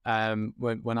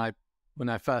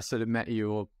first sort of met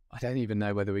you, or I don't even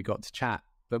know whether we got to chat,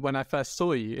 but when I first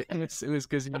saw you, it was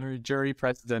because you were a jury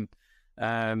president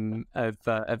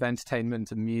of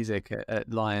entertainment and music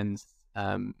at Lions.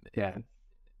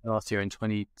 Last year in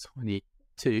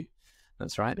 2022.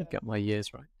 That's right. Yeah. Get my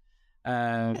years right.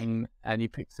 And you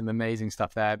picked some amazing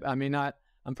stuff there. I mean, I'm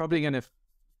probably going to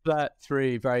flirt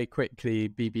through very quickly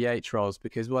BBH roles,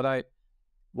 because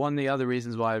one of the other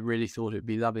reasons why I really thought it'd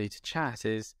be lovely to chat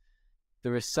is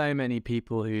there are so many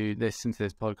people who listen to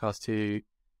this podcast who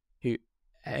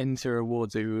enter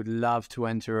awards, who would love to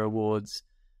enter awards,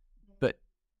 but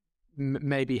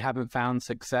maybe haven't found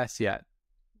success yet.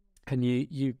 And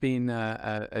you've been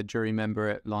a jury member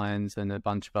at Lions and a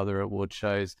bunch of other award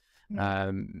shows.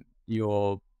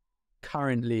 You're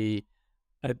currently,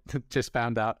 just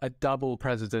found out, a double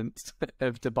president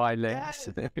of Dubai Lynx.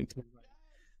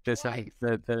 Just like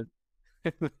the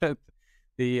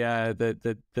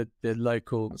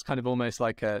local, it's kind of almost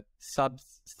like a sub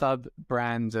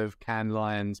brand of Cannes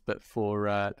Lions, but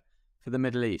for the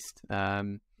Middle East.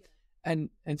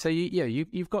 And so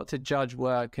you've got to judge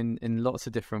work in lots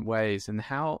of different ways. And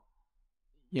how,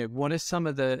 you know, what are some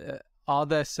of are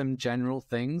there some general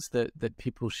things that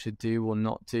people should do or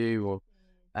not do, or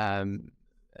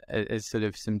as sort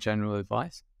of some general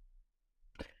advice?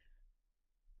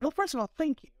 Well, first of all,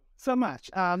 thank you so much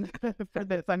for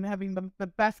this. I'm having the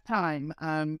best time.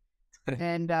 And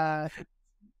the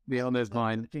honor's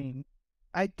mine. Judging.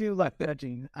 I do love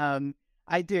judging.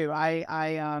 I do.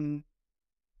 I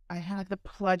had the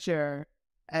pleasure,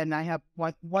 and I have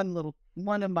one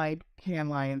of my Cannes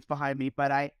Lions behind me,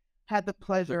 but I had the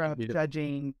pleasure of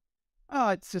judging. Oh,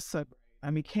 it's just so great.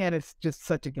 I mean, Cannes is just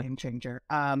such a game changer.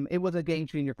 It was a game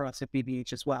changer for us at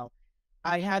BBH as well.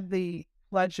 I had the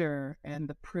pleasure and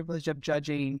the privilege of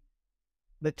judging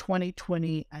the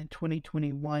 2020 and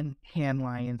 2021 Cannes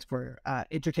Lions for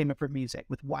Entertainment for Music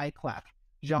with Wyclef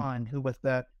Jean, who was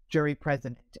the jury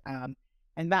president.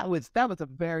 And that was a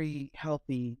very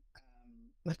healthy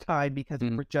time, because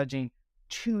we were judging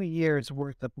 2 years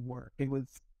worth of work. It was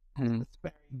very,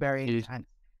 very intense.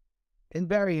 And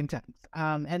very intense.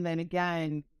 And then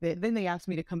again, they asked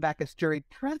me to come back as jury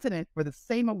president for the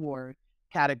same award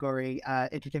category,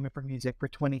 Entertainment for Music, for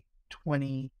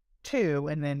 2022.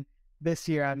 And then this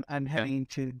year I'm heading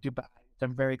to Dubai. So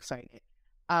I'm very excited.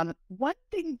 One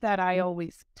thing that I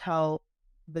always tell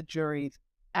the juries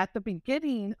at the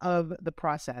beginning of the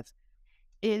process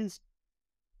is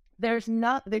there's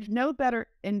no better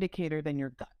indicator than your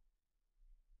gut.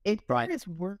 If there is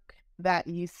work that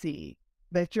you see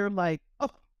that you're like, oh,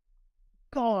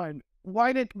 God,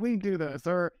 why did we do this?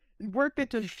 Or work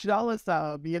that you're jealous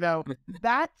of, you know,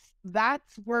 that's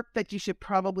work that you should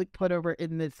probably put over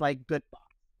in this like good box,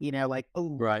 you know, like,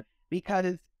 oh, right.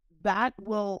 Because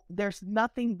there's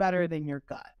nothing better than your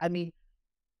gut. I mean,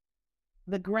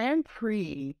 the Grand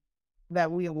Prix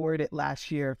that we awarded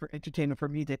last year for Entertainment for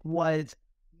Music was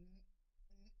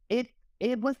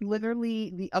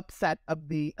literally the upset of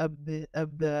the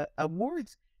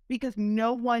awards, because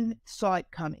no one saw it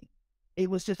coming. It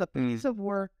was just a piece of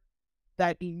work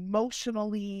that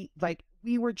emotionally, like,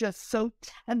 we were just so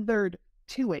tethered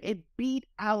to it. It beat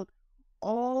out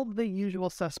all the usual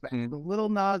suspects, the Lil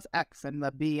Nas X and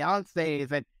the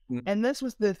Beyoncés, and this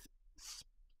was this,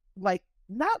 like,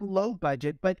 not low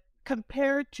budget, but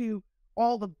compared to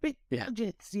all the big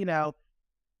budgets, you know,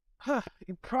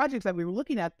 projects that we were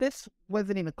looking at, this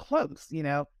wasn't even close, you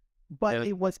know, but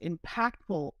it was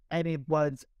impactful, and it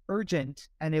was urgent,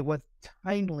 and it was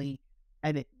timely,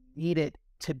 and it needed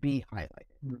to be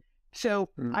highlighted. So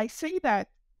I say that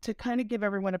to kind of give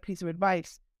everyone a piece of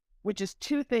advice, which is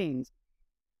two things.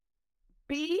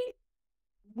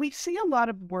 we see a lot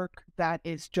of work that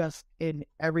is just in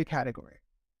every category,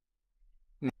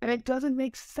 and it doesn't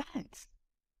make sense.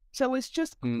 So it's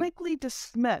just quickly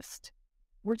dismissed.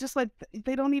 We're just like,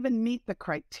 they don't even meet the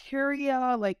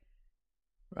criteria. Like,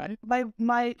 Right.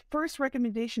 my first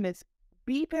recommendation is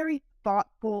be very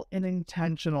thoughtful and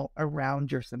intentional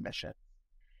around your submission.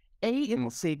 A, it will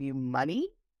save you money,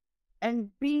 and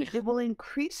B, it will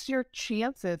increase your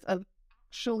chances of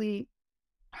actually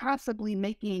possibly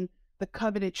making the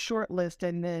coveted shortlist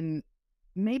and then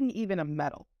maybe even a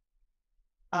medal.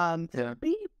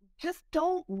 B, just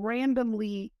don't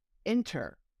randomly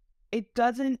enter. It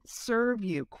doesn't serve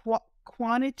you.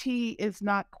 Quantity is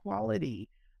not quality.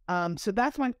 So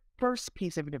that's my first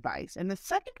piece of advice. And the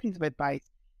second piece of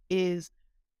advice is,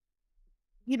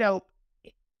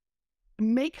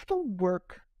 make the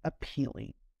work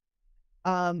appealing.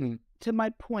 To my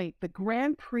point, the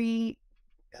Grand Prix,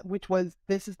 which was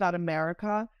This Is Not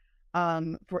America,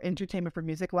 for Entertainment for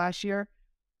Music last year,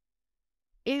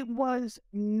 it was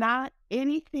not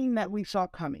anything that we saw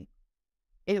coming.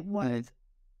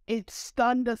 It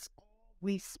stunned us all.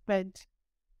 We spent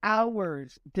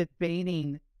hours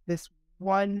debating this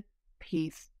one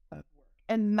piece of work.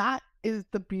 And that is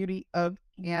the beauty of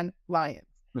Cannes Lions.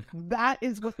 That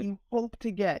is what you hope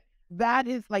to get. That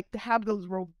is like to have those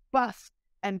robust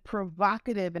and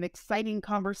provocative and exciting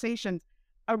conversations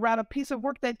around a piece of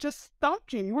work that just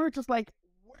stumped you. You were just like,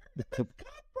 where did this come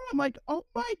from? Like, oh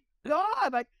my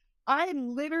God. Like, I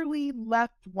literally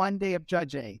left one day of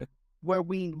judging where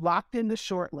we locked in the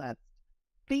shortlist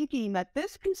thinking that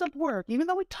this piece of work, even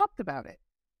though we talked about it,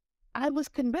 I was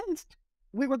convinced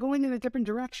we were going in a different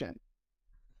direction.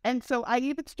 And so I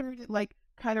even started like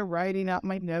kind of writing out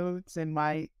my notes and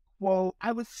my quote.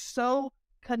 I was so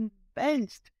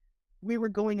convinced we were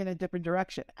going in a different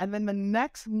direction. And then the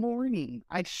next morning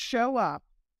I show up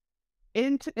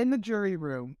in the jury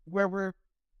room where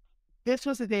this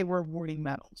was the day we're awarding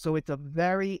medals. So it's a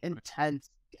very intense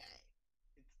day.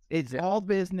 It's all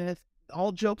business,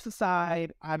 all jokes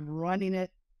aside. I'm running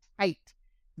it tight.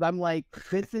 I'm like,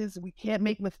 we can't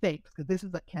make mistakes because this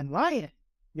is a Cannes Lion,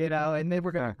 and then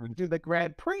we're going to do the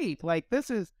Grand Prix. Like,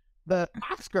 this is the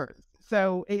Oscars.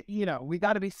 So, we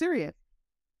got to be serious.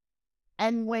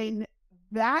 And when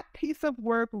that piece of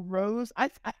work rose,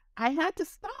 I had to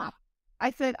stop.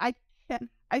 I said,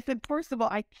 first of all,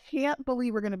 I can't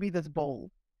believe we're going to be this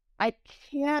bold. I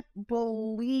can't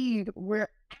believe we're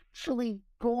actually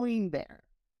going there.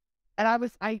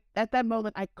 And at that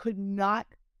moment, I could not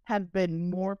have been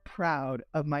more proud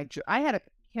of my jury. I had a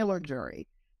killer jury.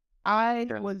 I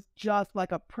was just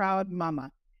like a proud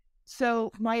mama.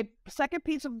 So my second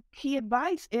piece of key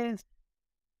advice is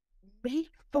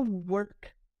make the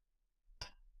work.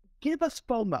 Give us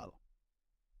FOMO.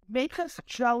 Make us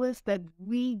jealous that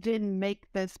we didn't make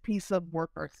this piece of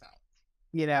work ourselves,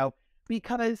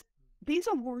 because these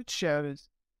award shows,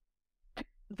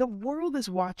 the world is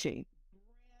watching. Brand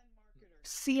marketers,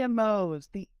 CMOs,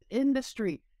 the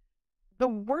industry, the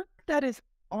work that is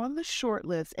on the short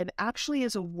list and actually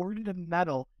is awarded a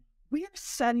medal, we are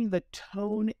setting the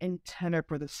tone and tenor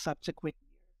for the subsequent year.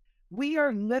 We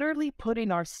are literally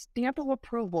putting our stamp of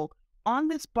approval on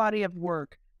this body of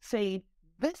work, saying,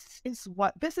 this is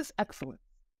excellence.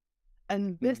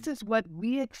 And this is what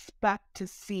we expect to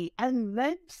see, and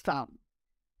then some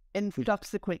in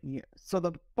subsequent years. So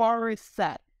the bar is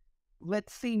set.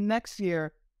 Let's see next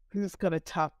year who's gonna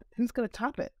top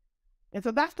it. And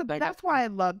so that's why I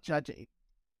love judging.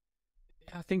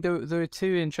 I think there were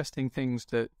two interesting things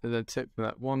that I took from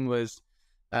that. One was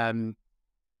that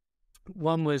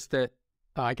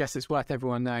I guess it's worth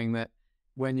everyone knowing that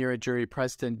when you're a jury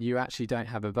president, you actually don't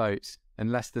have a vote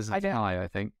unless there's a tie, I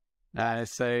think. So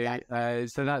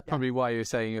that's probably why you're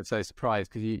saying you're so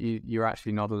surprised, because you're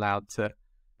actually not allowed to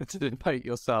vote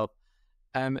yourself.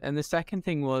 And the second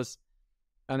thing was,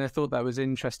 and I thought that was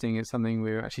interesting, it's something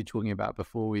we were actually talking about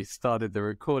before we started the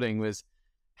recording, was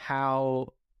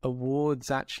how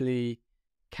awards actually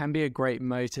can be a great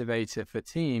motivator for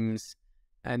teams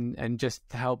and just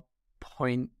to help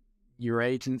point your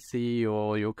agency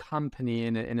or your company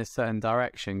in a certain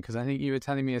direction. Because I think you were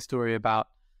telling me a story about,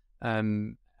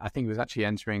 I think it was actually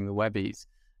entering the Webbies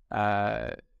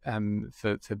for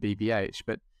BBH.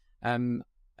 But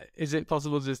is it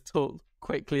possible to just talk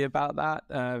quickly about that?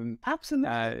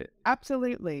 Absolutely.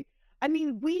 Absolutely. I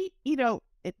mean,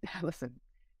 listen,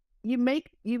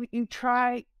 you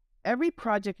try every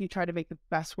project, you try to make the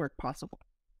best work possible.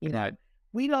 We at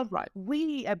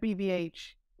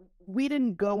BBH, we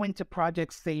didn't go into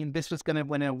projects saying this was going to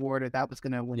win an award or that was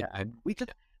going to win. Yeah. We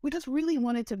just really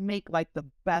wanted to make like the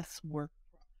best work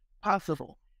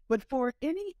possible. But for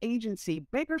any agency,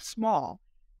 big or small,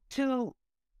 to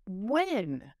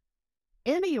win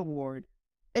any award,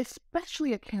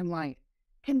 especially at Cannes Lions,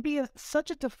 can be such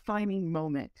a defining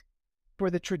moment for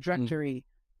the trajectory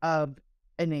of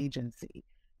an agency.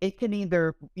 It can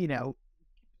either,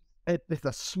 if it's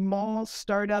a small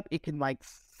startup, it can like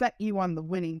set you on the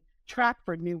winning track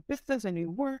for new business and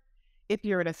new work. If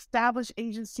you're an established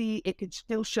agency, it can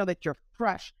still show that you're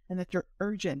fresh and that you're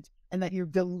urgent and that you're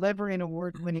delivering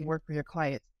award-winning work for your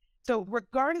clients. So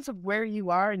regardless of where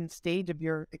you are in the stage of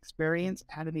your experience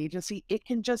at an agency, it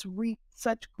can just reap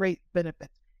such great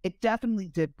benefits. It definitely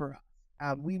did for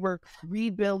us. We were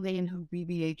rebuilding who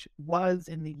BBH was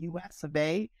in the US of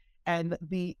A, and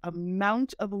the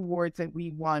amount of awards that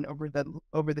we won over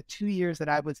the 2 years that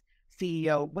I was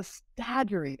CEO was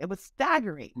staggering. It was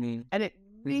staggering. And it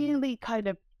really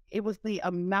it was the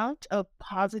amount of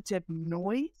positive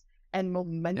noise and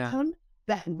momentum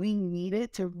that we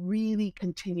needed to really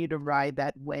continue to ride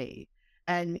that wave.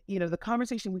 And, the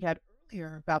conversation we had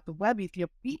earlier about the Webbies,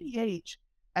 BBH,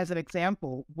 as an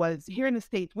example, was here in the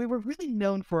States, we were really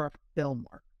known for our film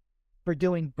work, for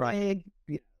doing big,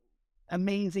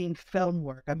 amazing film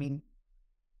work. I mean,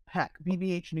 heck,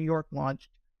 BBH New York launched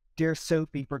Dear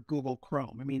Sophie for Google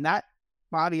Chrome. I mean, that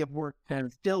body of work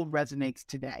still resonates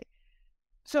today.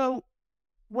 So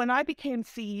when I became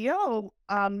CEO,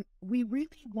 we really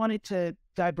wanted to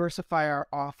diversify our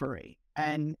offering.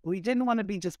 And we didn't want to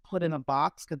be just put in a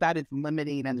box, because that is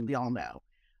limiting, as we all know,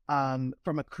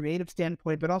 from a creative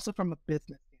standpoint, but also from a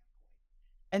business standpoint.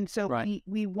 And so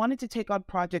we wanted to take on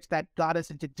projects that got us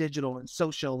into digital and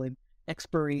social and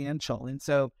experiential. And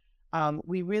so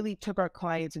we really took our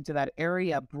clients into that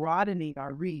area, broadening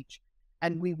our reach.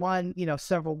 And we won,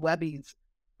 several Webbies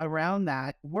around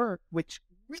that work, which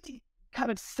really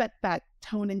kind of set that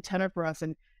tone and tenor for us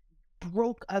and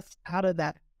broke us out of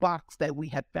that box that we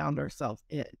had found ourselves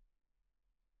in.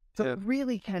 So it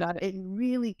really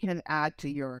can add to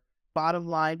your bottom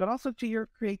line, but also to your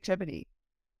creativity.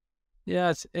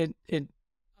 Yes, I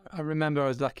remember I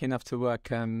was lucky enough to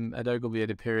work at Ogilvy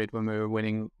at a period when we were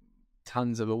winning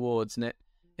tons of awards, and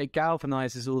it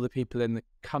galvanizes all the people in the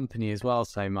company as well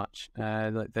so much.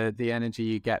 Like the energy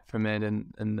you get from it,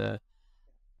 and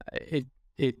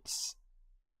it's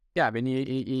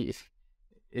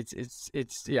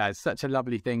it's such a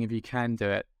lovely thing if you can do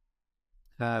it.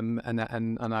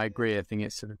 And I agree. I think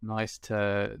it's sort of nice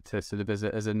to sort of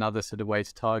as another sort of way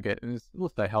to target, and it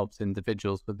also helps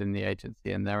individuals within the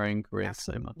agency and their own careers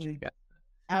so much.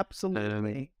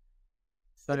 Absolutely.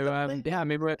 So I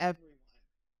mean, we're everyone.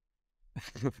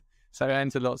 So I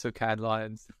enter lots of Cannes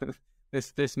Lions.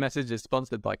 This message is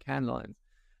sponsored by Cannes Lions.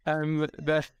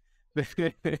 But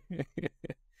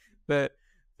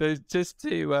just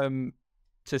to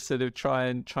sort of try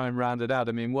and round it out.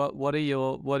 I mean, what are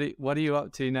you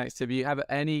up to next? Have you have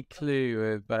any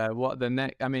clue of what the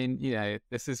next? I mean,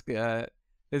 this is a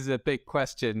big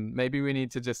question. Maybe we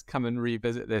need to just come and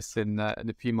revisit this in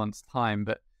a few months' time.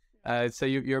 But so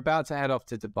you're about to head off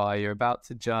to Dubai. You're about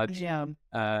to judge Grand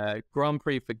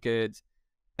Prix for Good,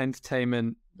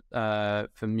 entertainment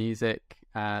for music.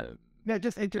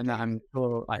 Just entertainment. And I'm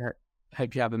sure I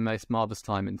hope you have the most marvelous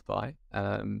time in Dubai.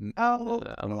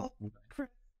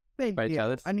 Thank you.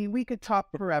 Jealous. I mean, we could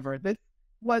talk forever. This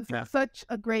was such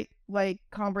a great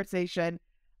conversation.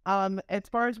 As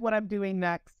far as what I'm doing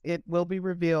next, it will be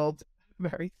revealed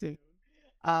very soon.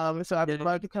 So I'm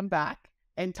glad to come back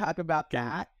and talk about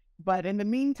that. But in the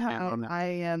meantime, I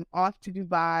am off to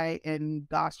Dubai in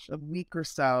a week or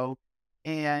so,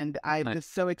 and I'm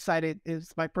just so excited.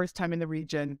 It's my first time in the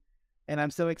region, and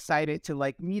I'm so excited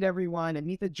to meet everyone and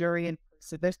meet the jury in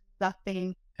person. There's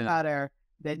nothing better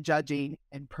than judging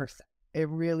in person. It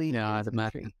really is. I'd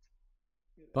imagine.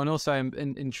 But also, I'm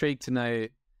intrigued to know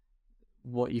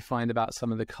what you find about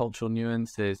some of the cultural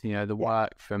nuances, the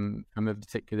work from a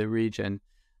particular region.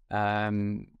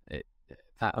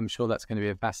 I'm sure that's going to be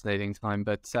a fascinating time.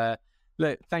 But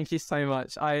look, thank you so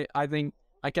much. I think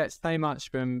I get so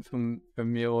much from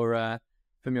your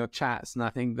chats, and I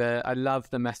think that I love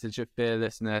the message of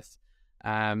fearlessness.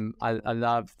 I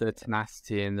love the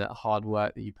tenacity and the hard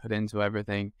work that you put into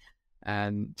everything,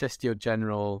 and just your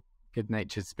general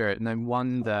good-natured spirit. No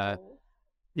wonder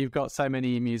you've got so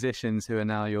many musicians who are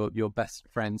now your best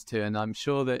friends too, and I'm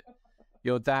sure that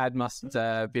your dad must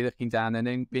be looking down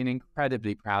and being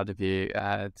incredibly proud of you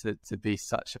to be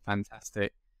such a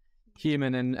fantastic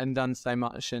human and done so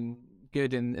much and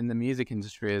good in the music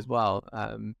industry as well.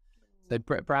 So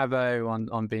bravo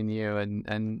on being you,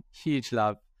 and huge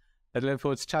love. I look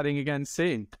forward to chatting again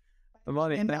soon.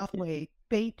 Amani,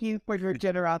 thank you for your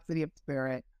generosity of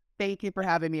spirit. Thank you for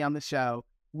having me on the show.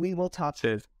 We will talk.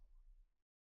 Cheers.